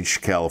Long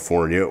Beach,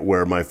 California,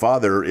 where my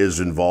father is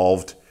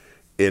involved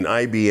in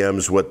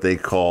IBM's what they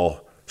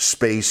call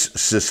Space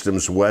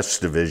Systems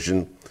West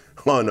Division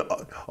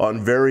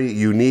on very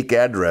unique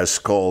address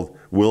called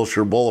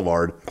Wilshire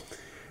Boulevard.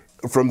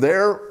 From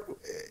there,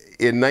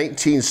 in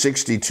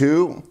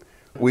 1962,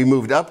 we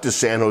moved up to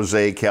San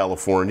Jose,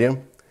 California.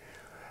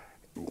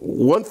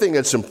 One thing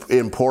that's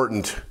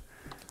important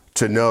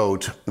to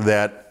note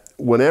that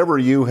whenever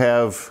you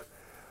have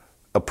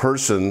a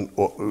person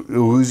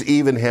who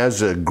even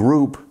has a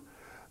group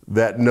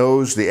that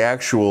knows the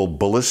actual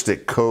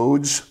ballistic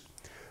codes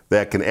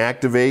that can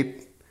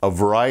activate a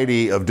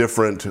variety of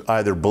different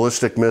either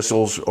ballistic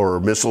missiles or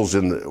missiles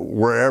in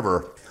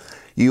wherever,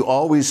 you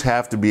always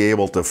have to be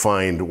able to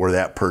find where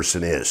that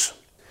person is.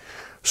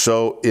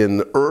 So in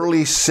the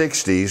early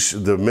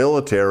 60s, the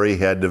military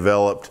had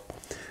developed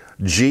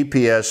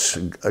GPS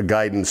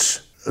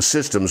guidance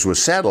systems with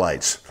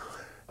satellites.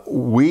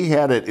 We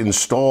had it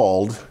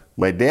installed,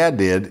 my dad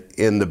did,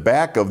 in the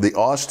back of the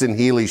Austin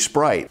Healey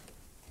Sprite.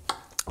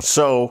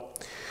 So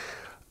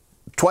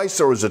twice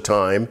there was a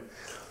time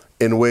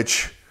in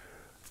which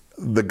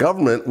the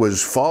government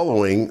was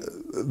following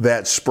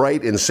that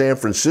Sprite in San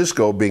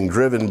Francisco being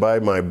driven by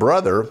my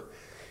brother,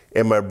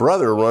 and my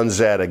brother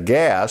runs out of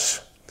gas.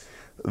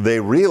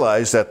 They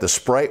realized that the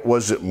Sprite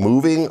wasn't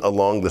moving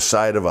along the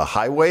side of a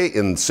highway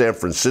in San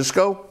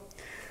Francisco.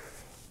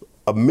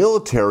 A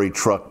military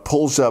truck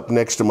pulls up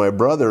next to my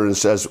brother and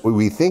says,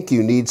 "We think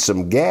you need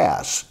some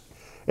gas."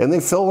 And they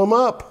fill him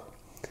up.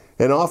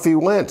 And off he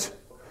went.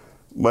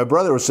 My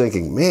brother was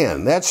thinking,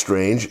 man, that's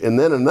strange. And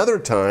then another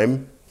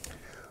time,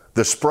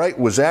 the Sprite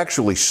was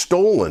actually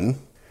stolen.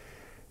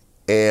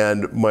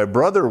 And my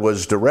brother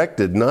was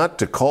directed not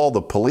to call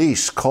the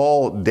police,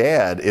 call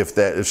Dad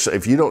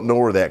if you don't know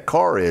where that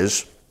car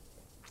is.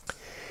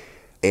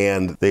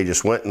 And they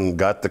just went and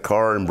got the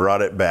car and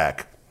brought it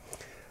back.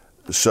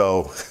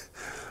 So,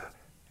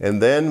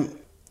 and then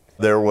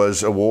there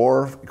was a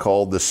war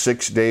called the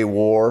 6-Day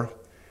War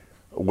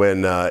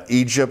when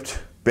Egypt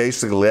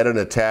basically led an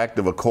attack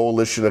of a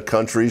coalition of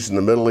countries in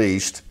the Middle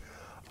East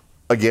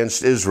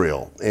against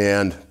Israel.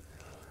 And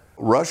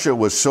Russia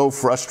was so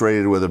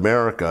frustrated with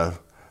America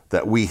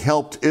that we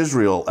helped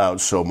Israel out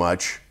so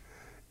much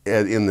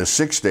in the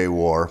 6-Day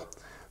War.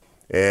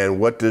 And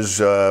what does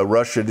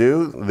Russia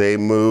do? They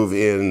move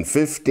in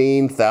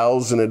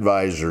 15,000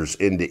 advisors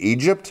into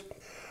Egypt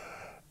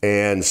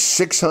and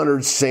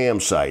 600 SAM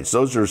sites.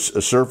 Those are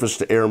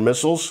surface-to-air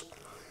missiles.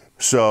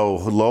 So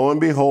lo and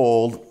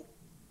behold,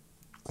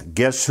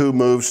 guess who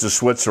moves to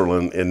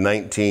Switzerland in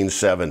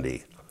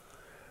 1970?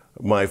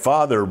 My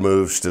father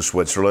moves to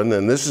Switzerland,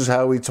 and this is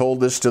how he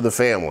told this to the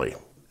family.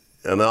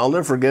 And I'll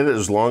never forget it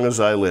as long as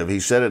I live. He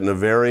said it in a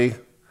very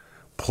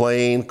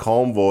plain,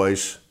 calm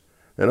voice.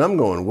 And I'm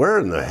going, where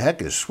in the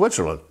heck is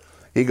Switzerland?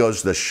 He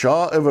goes, the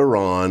Shah of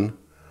Iran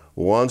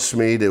wants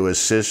me to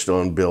assist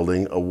on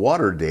building a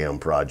water dam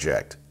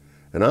project.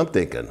 And I'm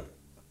thinking,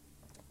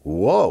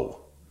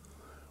 whoa,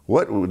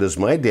 what does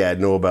my dad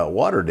know about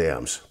water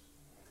dams?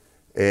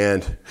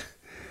 And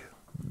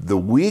the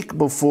week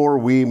before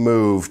we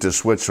moved to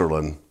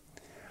Switzerland,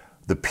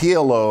 the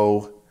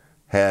PLO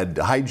had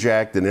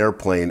hijacked an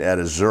airplane out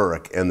of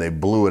Zurich and they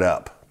blew it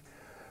up.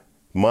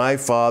 My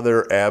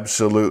father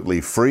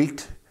absolutely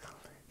freaked.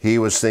 He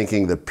was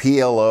thinking the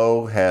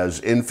PLO has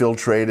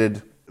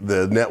infiltrated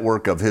the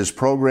network of his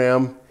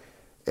program,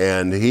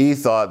 and he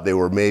thought they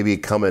were maybe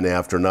coming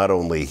after not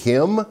only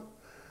him,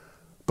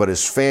 but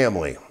his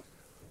family.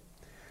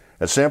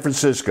 At San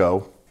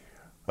Francisco,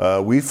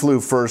 we flew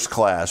first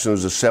class. It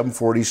was a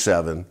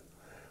 747.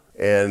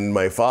 And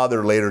my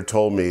father later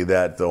told me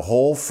that the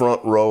whole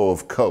front row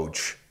of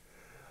coach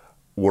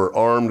were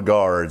armed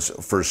guards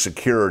for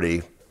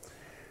security.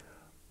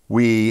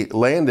 We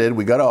landed,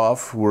 we got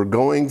off, we're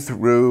going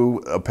through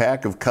a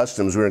pack of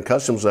customs. We're in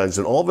customs lines,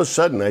 and all of a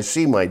sudden I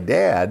see my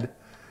dad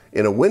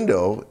in a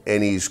window,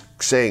 and he's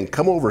saying,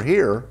 "Come over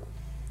here."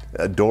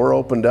 A door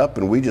opened up,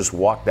 and we just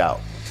walked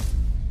out.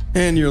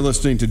 And you're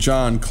listening to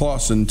John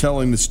Clausen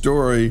telling the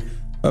story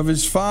of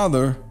his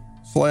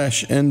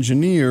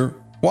father/engineer,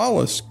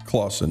 Wallace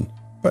Clausen.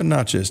 But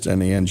not just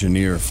any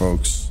engineer,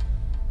 folks.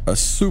 A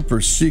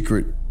super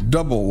secret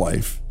double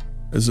life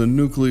as a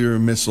nuclear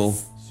missile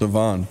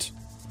savant.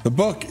 The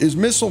book is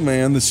Missile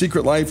Man, The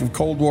Secret Life of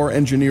Cold War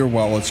Engineer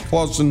Wallace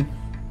Clausen.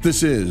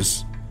 This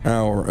is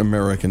Our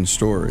American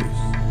Stories.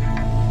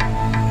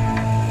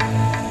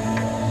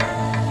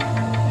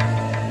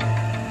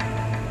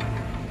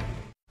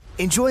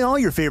 Enjoy all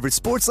your favorite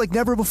sports like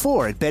never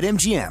before at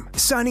BetMGM.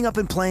 Signing up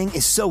and playing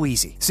is so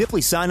easy. Simply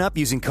sign up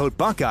using code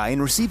Buckeye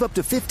and receive up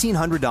to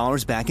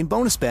 $1,500 back in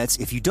bonus bets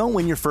if you don't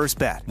win your first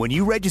bet. When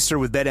you register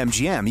with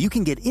BetMGM, you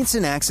can get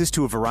instant access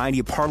to a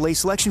variety of parlay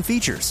selection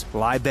features,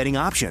 live betting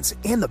options,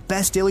 and the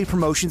best daily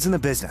promotions in the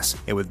business.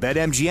 And with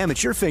BetMGM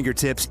at your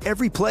fingertips,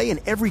 every play and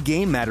every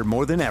game matter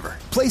more than ever.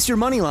 Place your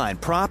moneyline,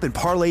 prop, and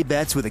parlay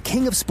bets with the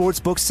king of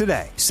sportsbooks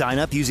today. Sign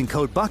up using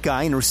code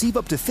Buckeye and receive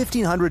up to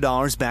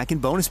 $1,500 back in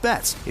bonus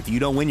bets if you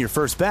don't win your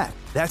first bet.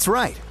 That's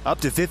right, up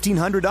to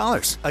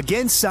 $1,500.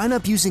 Again, sign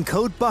up using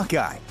code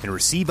Buckeye and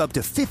receive up to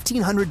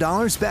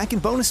 $1,500 back in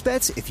bonus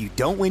bets if you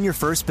don't win your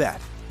first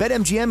bet.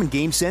 BetMGM and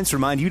GameSense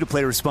remind you to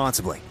play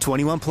responsibly.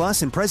 21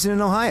 plus and present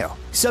in Ohio.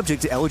 Subject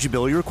to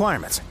eligibility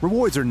requirements.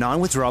 Rewards are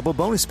non-withdrawable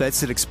bonus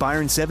bets that expire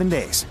in 7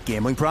 days.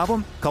 Gambling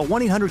problem? Call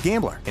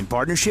 1-800-GAMBLER in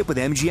partnership with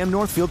MGM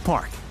Northfield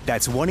Park.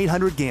 That's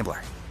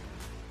 1-800-GAMBLER.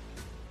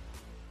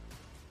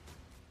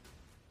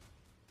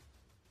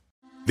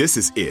 This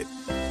is it.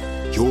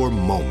 Your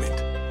moment.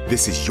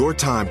 This is your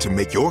time to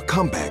make your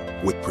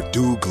comeback with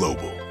Purdue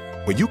Global.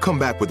 When you come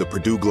back with a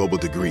Purdue Global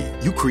degree,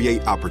 you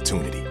create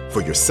opportunity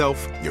for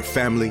yourself, your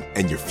family,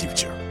 and your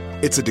future.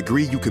 It's a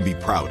degree you can be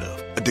proud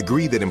of, a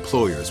degree that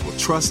employers will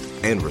trust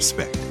and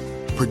respect.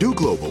 Purdue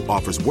Global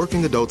offers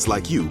working adults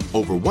like you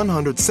over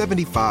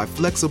 175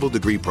 flexible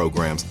degree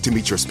programs to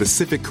meet your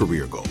specific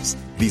career goals.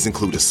 These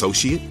include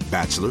associate,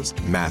 bachelor's,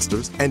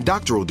 master's, and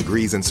doctoral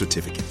degrees and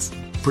certificates.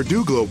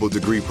 Purdue Global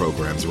degree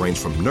programs range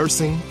from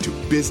nursing to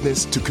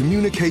business to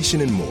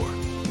communication and more.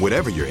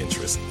 Whatever your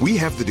interest, we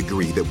have the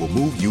degree that will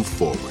move you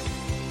forward.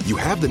 You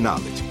have the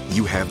knowledge,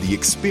 you have the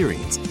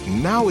experience.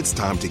 Now it's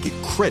time to get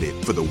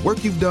credit for the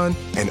work you've done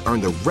and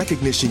earn the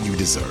recognition you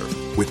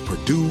deserve with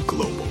Purdue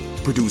Global,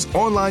 Purdue's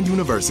online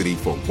university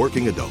for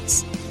working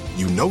adults.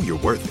 You know you're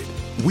worth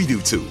it. We do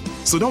too.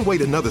 So don't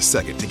wait another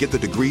second to get the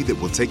degree that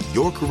will take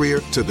your career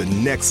to the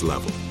next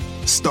level.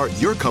 Start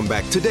your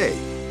comeback today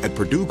at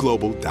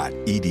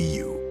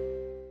purdueglobal.edu.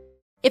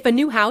 If a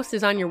new house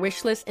is on your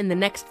wish list in the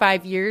next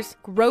 5 years,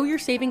 grow your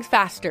savings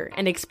faster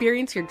and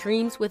experience your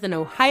dreams with an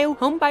Ohio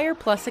Homebuyer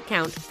Plus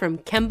account from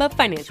Kemba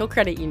Financial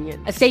Credit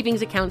Union. A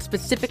savings account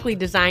specifically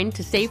designed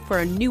to save for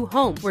a new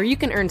home where you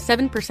can earn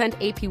 7%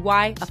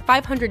 APY,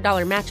 a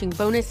 $500 matching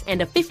bonus,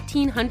 and a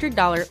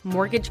 $1,500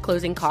 mortgage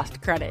closing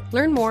cost credit.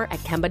 Learn more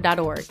at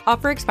Kemba.org.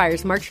 Offer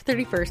expires March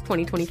 31st,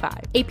 2025.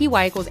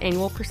 APY equals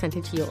annual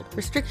percentage yield.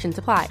 Restrictions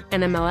apply.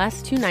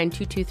 NMLS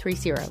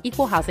 292230.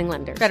 Equal housing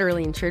lender.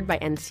 Federally insured by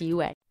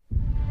NCUA.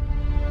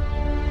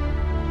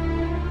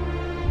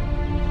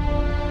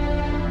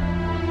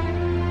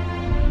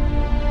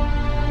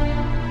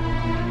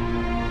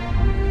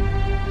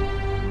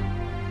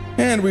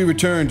 And we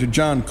return to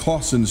John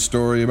Clausen's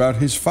story about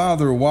his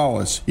father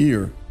Wallace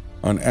here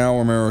on Our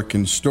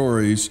American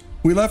Stories.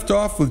 We left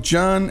off with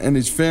John and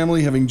his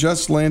family having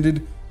just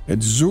landed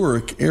at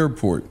Zurich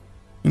Airport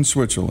in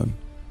Switzerland.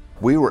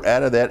 We were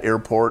out of that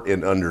airport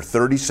in under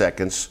 30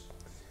 seconds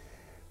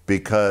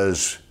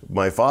because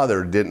my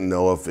father didn't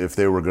know if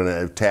they were going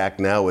to attack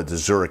now at the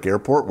Zurich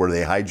Airport where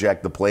they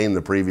hijacked the plane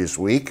the previous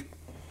week.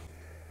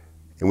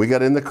 And we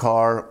got in the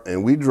car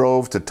and we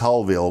drove to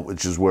Tullville,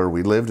 which is where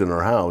we lived in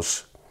our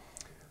house.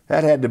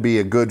 That had to be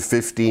a good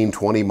 15,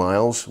 20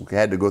 miles. We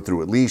had to go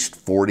through at least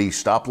 40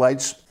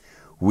 stoplights.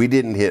 We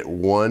didn't hit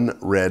one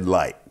red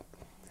light.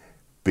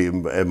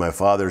 And my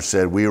father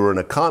said we were in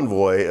a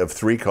convoy of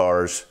 3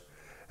 cars,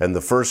 and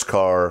the first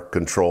car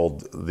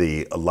controlled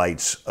the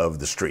lights of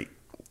the street.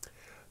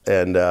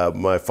 And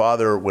my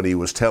father, when he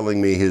was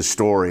telling me his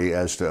story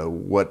as to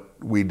what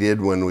we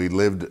did when we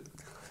lived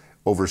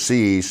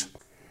overseas,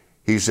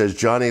 he says,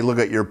 "Johnny, look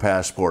at your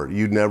passport.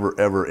 You never,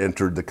 ever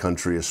entered the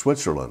country of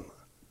Switzerland."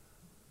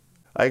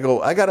 I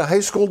go, "I got a high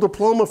school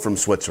diploma from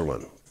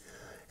Switzerland."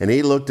 And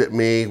he looked at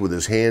me with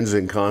his hands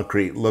in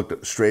concrete,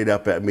 looked straight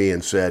up at me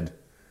and said,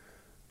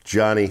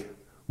 "Johnny,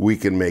 we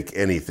can make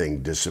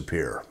anything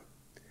disappear."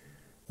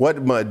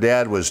 What my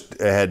dad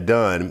had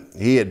done,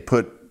 he had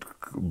put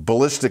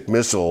ballistic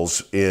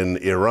missiles in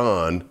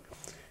Iran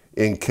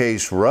in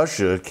case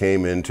Russia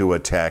came in to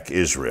attack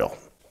Israel.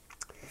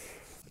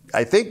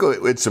 I think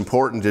it's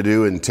important to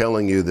do in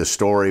telling you the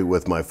story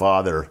with my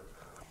father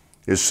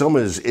is some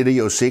of his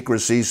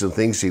idiosyncrasies and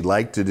things he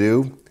liked to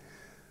do,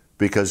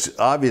 because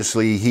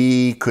obviously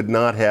he could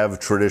not have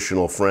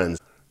traditional friends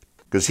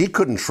because he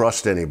couldn't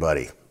trust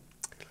anybody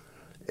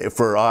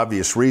for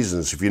obvious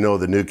reasons. If you know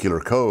the nuclear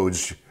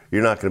codes,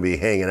 you're not going to be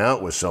hanging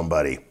out with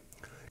somebody.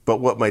 But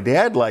what my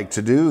dad liked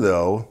to do,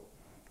 though,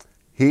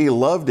 he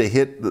loved to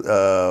hit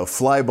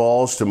fly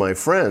balls to my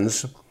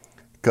friends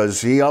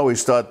because he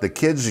always thought the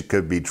kids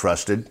could be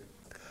trusted.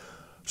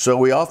 So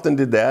we often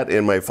did that,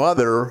 and my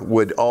father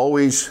would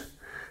always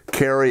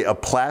carry a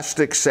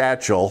plastic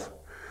satchel.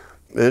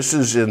 This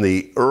is in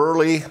the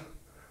early,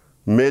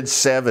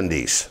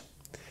 mid-70s.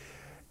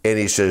 And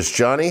he says,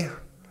 "Johnny,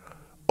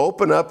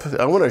 open up.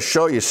 I want to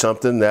show you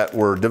something that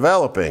we're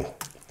developing."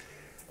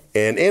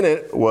 And in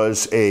it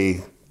was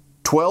a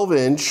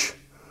 12-inch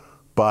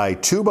by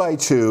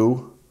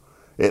 2x2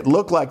 It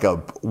looked like a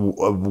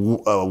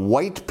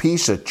white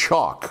piece of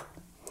chalk,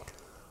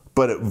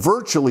 but it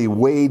virtually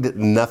weighed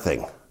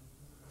nothing.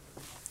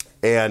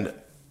 And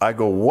I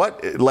go,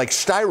 what? Like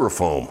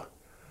styrofoam,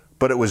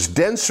 but it was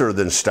denser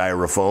than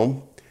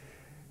styrofoam.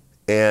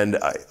 And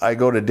I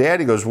go to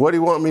Dad, he goes, what do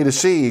you want me to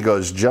see? He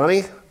goes,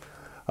 Johnny,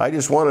 I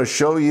just want to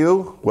show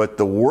you what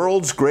the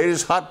world's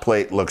greatest hot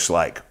plate looks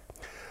like.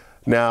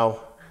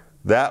 Now,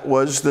 that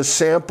was the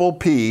sample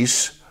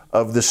piece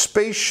of the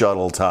space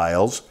shuttle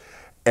tiles.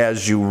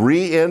 As you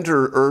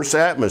re-enter Earth's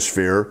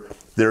atmosphere,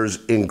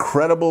 there's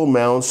incredible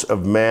amounts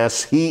of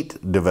mass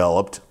heat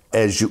developed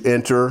as you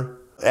enter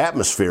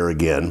atmosphere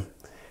again.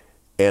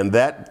 And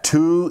that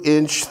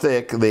 2-inch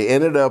thick, they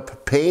ended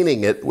up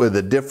painting it with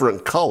a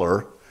different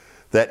color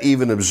that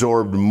even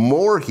absorbed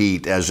more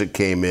heat as it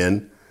came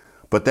in.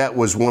 But that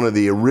was one of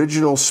the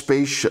original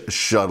space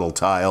shuttle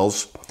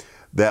tiles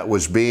that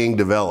was being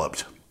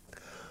developed.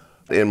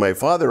 And my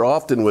father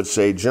often would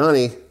say,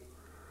 Johnny,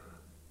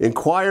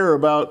 inquire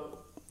about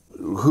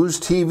whose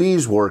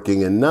TV's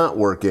working and not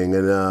working.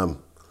 And,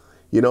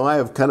 I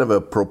have kind of a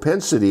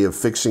propensity of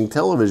fixing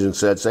television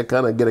sets. I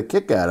kind of get a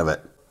kick out of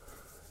it.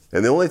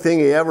 And the only thing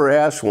he ever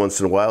asked once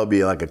in a while would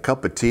be like a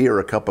cup of tea or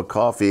a cup of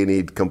coffee, and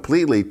he'd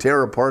completely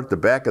tear apart the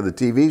back of the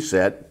TV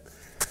set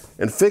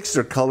and fix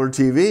their color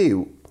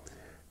TV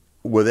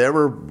with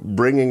ever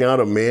bringing out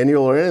a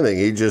manual or anything.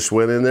 He just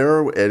went in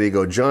there and he'd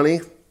go,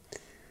 Johnny,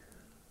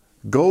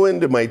 go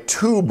into my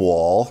tube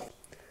wall,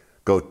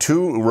 go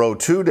row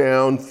 2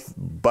 down,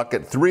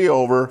 bucket 3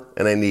 over,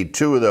 and I need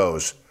 2 of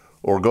those.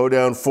 Or go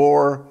down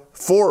 4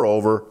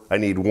 over, I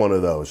need 1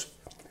 of those.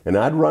 And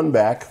I'd run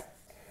back,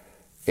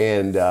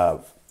 and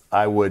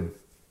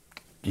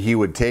he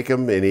would take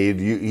them, and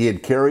he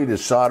had carried a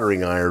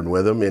soldering iron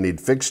with him, and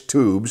he'd fix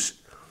tubes.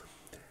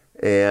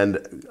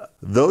 And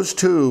those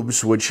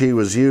tubes which he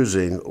was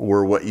using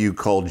were what you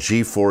call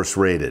G-force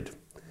rated.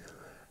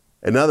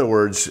 In other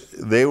words,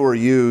 they were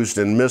used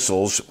in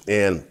missiles,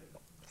 and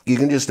you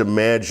can just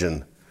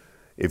imagine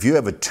if you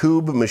have a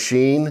tube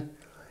machine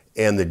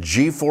and the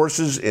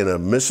G-forces in a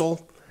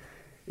missile,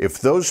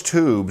 if those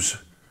tubes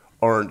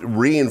aren't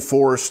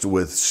reinforced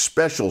with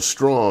special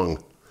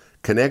strong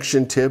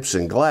connection tips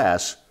and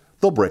glass,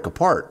 they'll break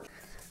apart.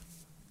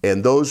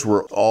 And those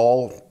were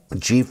all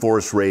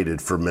G-force rated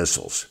for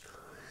missiles.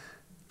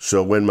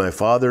 So when my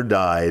father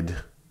died,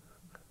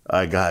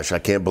 I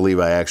can't believe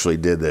I actually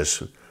did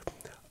this.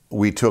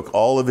 We took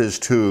all of his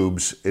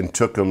tubes and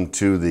took them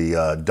to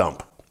the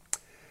dump.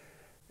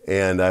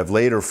 And I've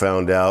later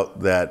found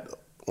out that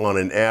on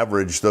an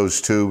average,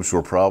 those tubes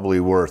were probably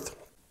worth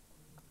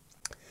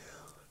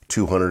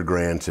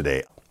 $200,000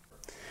 today.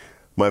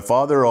 My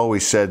father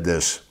always said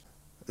this,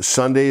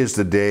 Sunday is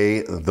the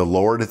day the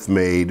Lord hath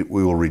made,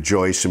 we will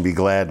rejoice and be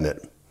glad in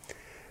it.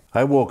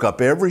 I woke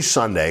up every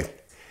Sunday,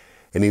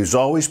 and he was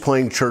always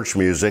playing church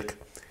music,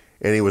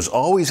 and he was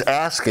always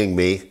asking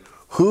me,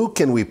 who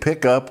can we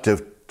pick up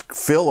to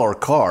fill our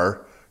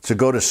car to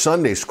go to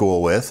Sunday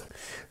school with?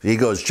 He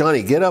goes,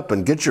 Johnny, get up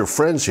and get your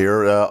friends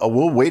here.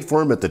 We'll wait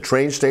for him at the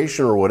train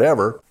station or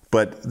whatever.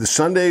 But the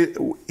Sunday,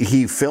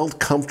 he felt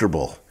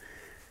comfortable.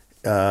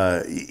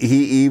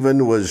 He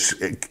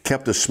even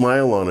kept a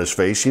smile on his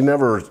face. He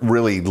never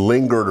really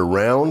lingered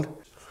around,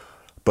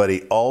 but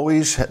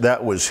that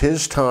was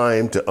his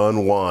time to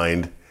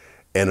unwind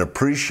and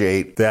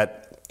appreciate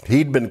that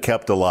he'd been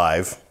kept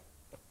alive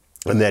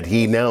and that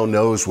he now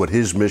knows what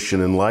his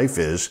mission in life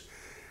is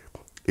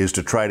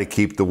to try to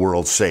keep the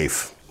world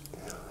safe.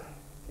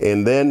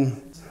 And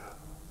then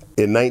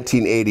in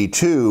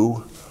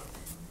 1982,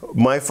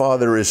 my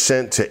father is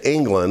sent to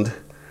England,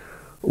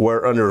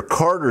 where under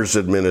Carter's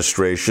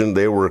administration,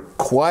 they were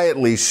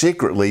quietly,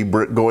 secretly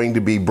going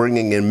to be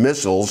bringing in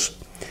missiles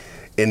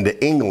into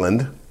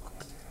England.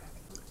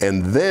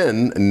 And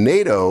then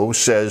NATO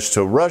says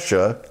to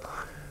Russia,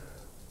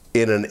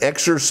 in an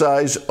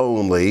exercise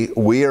only,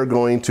 we are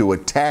going to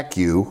attack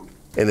you,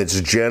 and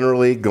it's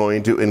generally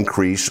going to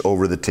increase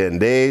over the 10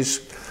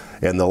 days.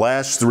 And the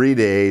last 3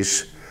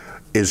 days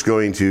is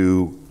going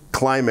to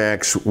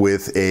climax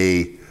with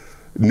a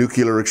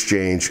nuclear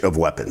exchange of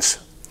weapons.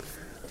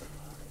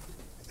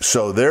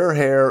 So their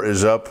hair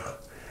is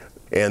up,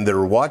 and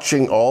they're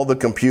watching all the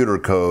computer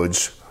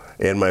codes,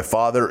 and my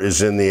father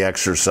is in the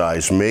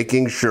exercise,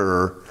 making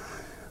sure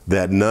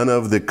that none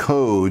of the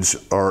codes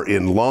are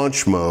in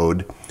launch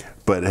mode,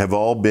 but have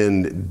all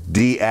been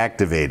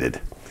deactivated.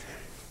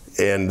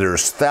 And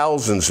there's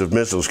thousands of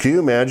missiles. Can you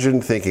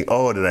imagine thinking,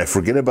 oh, did I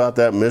forget about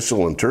that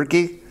missile in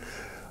Turkey?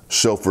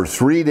 So for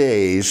 3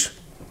 days,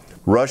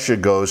 Russia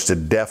goes to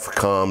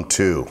DEFCON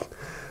 2.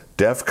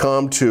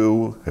 DEFCON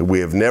 2, we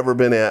have never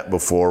been at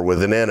before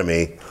with an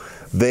enemy.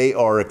 They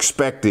are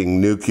expecting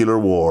nuclear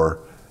war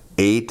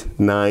 8,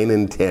 9,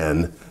 and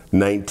 10,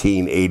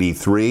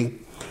 1983,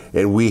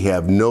 and we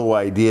have no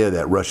idea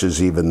that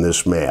Russia's even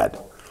this mad.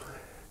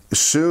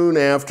 Soon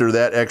after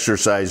that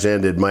exercise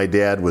ended, my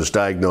dad was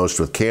diagnosed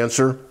with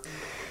cancer,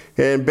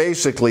 and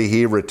basically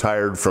he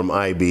retired from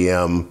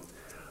IBM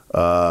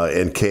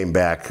and came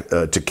back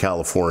to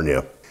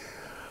California.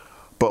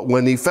 But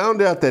when he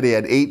found out that he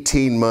had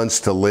 18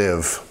 months to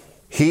live,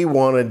 he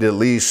wanted to at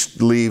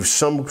least leave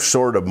some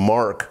sort of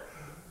mark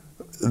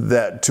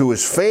that to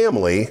his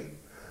family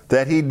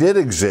that he did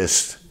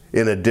exist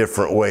in a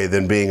different way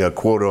than being a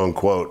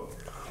quote-unquote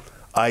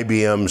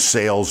IBM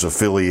sales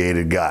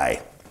affiliated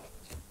guy.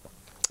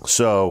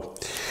 So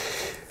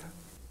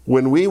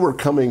when we were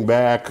coming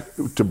back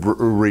to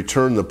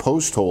return the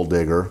post hole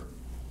digger,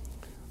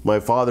 my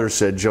father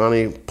said,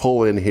 "Johnny,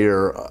 pull in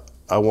here.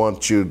 I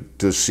want you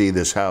to see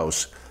this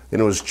house."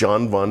 And it was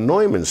John von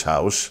Neumann's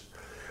house,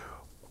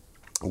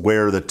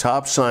 where the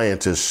top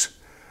scientists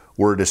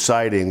were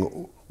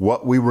deciding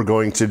what we were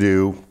going to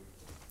do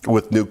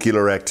with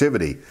nuclear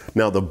activity.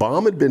 Now, the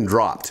bomb had been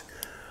dropped.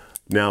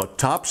 Now,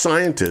 top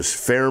scientists,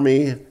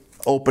 Fermi,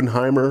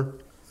 Oppenheimer,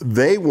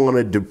 they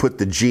wanted to put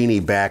the genie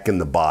back in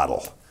the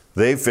bottle.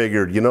 They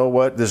figured, you know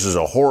what, this is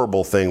a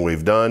horrible thing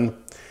we've done.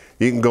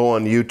 You can go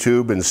on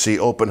YouTube and see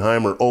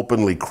Oppenheimer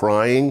openly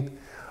crying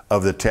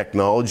of the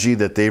technology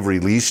that they've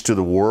released to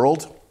the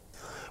world.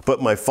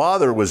 But my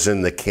father was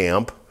in the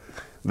camp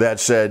that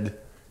said,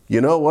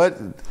 you know what,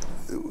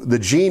 the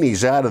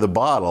genie's out of the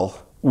bottle.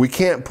 We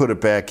can't put it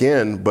back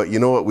in, but you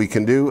know what we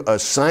can do? A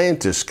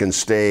scientist can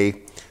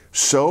stay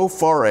so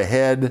far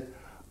ahead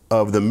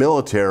of the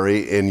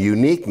military in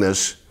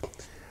uniqueness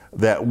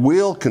that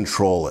we'll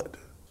control it.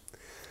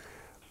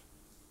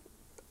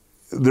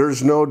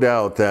 There's no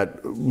doubt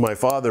that my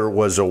father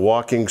was a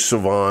walking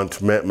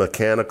savant,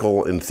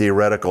 mechanical and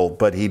theoretical,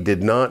 but he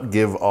did not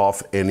give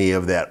off any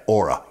of that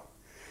aura.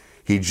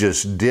 He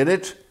just did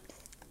it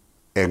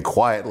and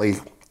quietly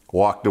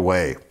walked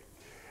away.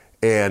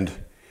 And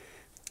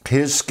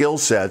his skill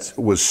set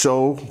was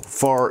so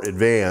far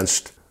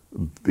advanced,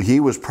 he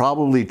was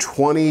probably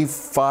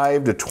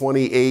 25 to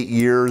 28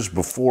 years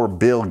before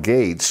Bill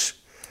Gates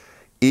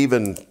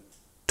even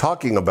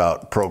talking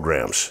about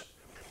programs.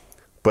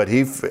 But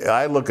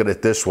I look at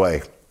it this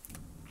way.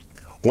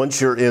 Once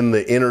you're in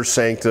the inner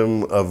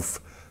sanctum of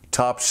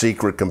top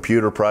secret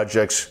computer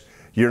projects,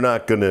 you're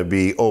not going to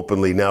be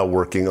openly now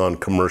working on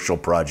commercial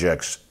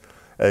projects.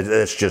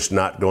 That's just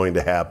not going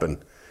to happen.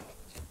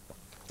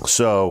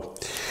 So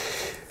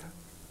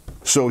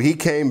he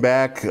came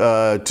back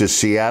to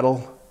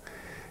Seattle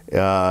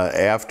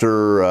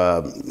after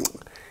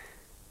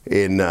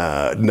in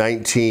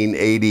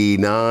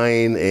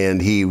 1989,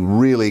 and he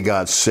really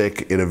got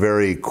sick in a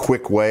very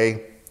quick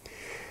way.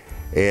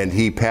 And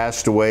he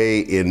passed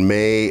away in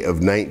May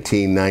of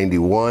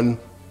 1991.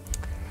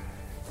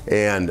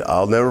 And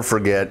I'll never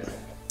forget,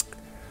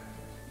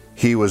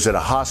 he was at a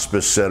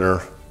hospice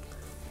center,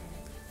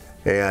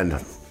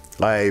 and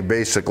I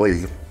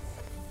basically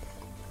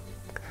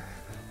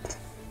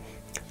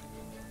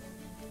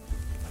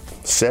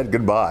said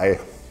goodbye.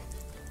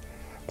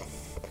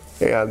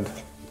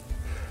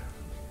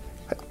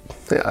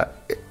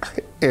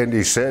 And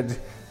he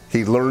said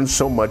he learned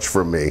so much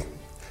from me.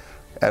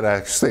 And I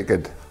was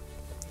thinking,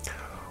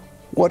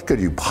 what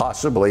could you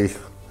possibly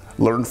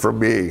learn from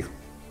me?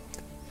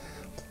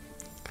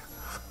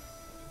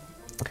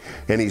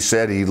 And he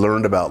said he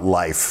learned about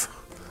life.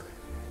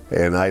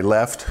 And I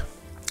left,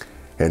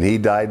 and he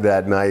died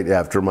that night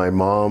after my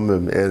mom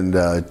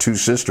and two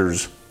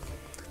sisters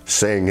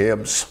sang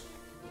hymns.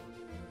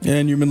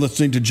 And you've been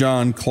listening to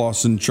John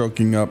Clausen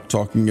choking up,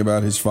 talking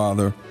about his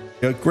father.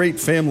 A great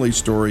family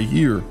story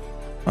here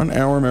on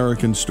Our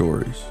American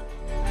Stories.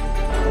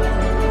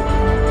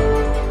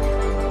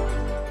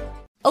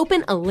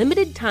 Open a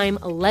limited-time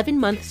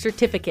 11-month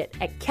certificate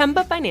at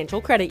Kemba Financial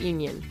Credit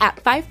Union. At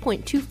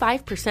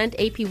 5.25%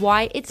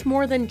 APY, it's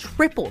more than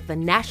triple the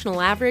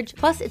national average,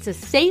 plus it's a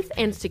safe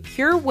and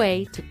secure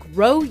way to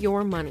grow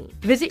your money.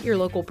 Visit your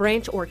local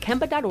branch or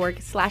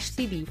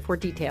kemba.org/CD for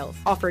details.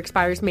 Offer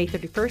expires May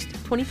 31st,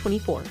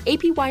 2024.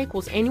 APY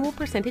equals annual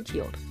percentage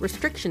yield.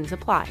 Restrictions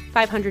apply.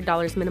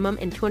 $500 minimum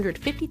and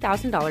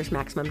 $250,000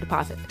 maximum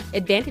deposit.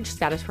 Advantage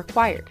status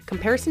required.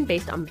 Comparison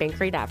based on bank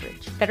rate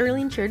average.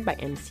 Federally insured by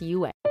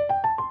NCUA.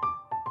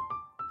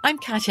 I'm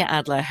Katya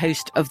Adler,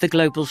 host of The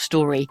Global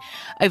Story.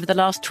 Over the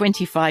last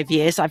 25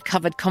 years, I've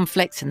covered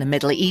conflicts in the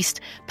Middle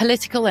East,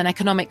 political and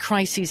economic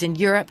crises in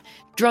Europe,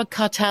 drug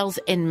cartels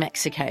in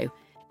Mexico.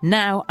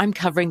 Now I'm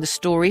covering the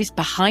stories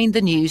behind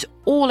the news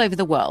all over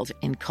the world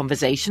in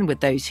conversation with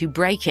those who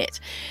break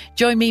it.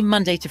 Join me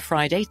Monday to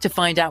Friday to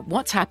find out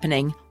what's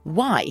happening,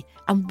 why,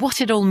 and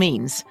what it all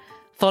means.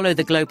 Follow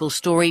The Global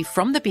Story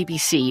from the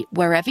BBC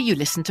wherever you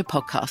listen to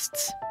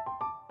podcasts.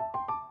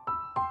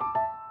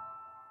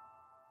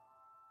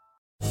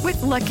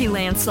 With Lucky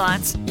Land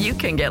Slots, you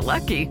can get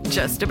lucky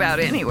just about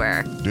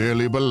anywhere.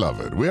 Dearly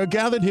beloved, we are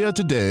gathered here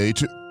today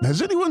to...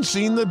 Has anyone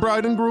seen the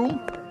bride and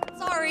groom?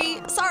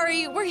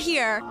 Sorry, we're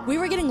here. We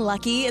were getting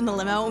lucky in the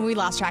limo and we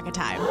lost track of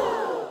time.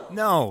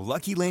 No,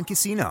 Lucky Land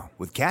Casino,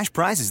 with cash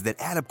prizes that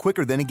add up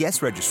quicker than a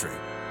guest registry.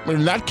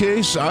 In that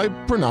case, I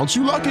pronounce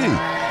you lucky.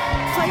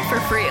 Play for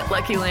free at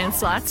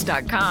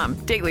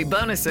LuckyLandSlots.com. Daily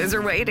bonuses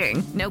are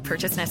waiting. No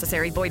purchase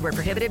necessary. Void where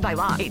prohibited by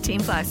law.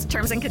 18+.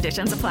 Terms and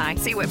conditions apply.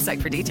 See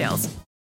website for details.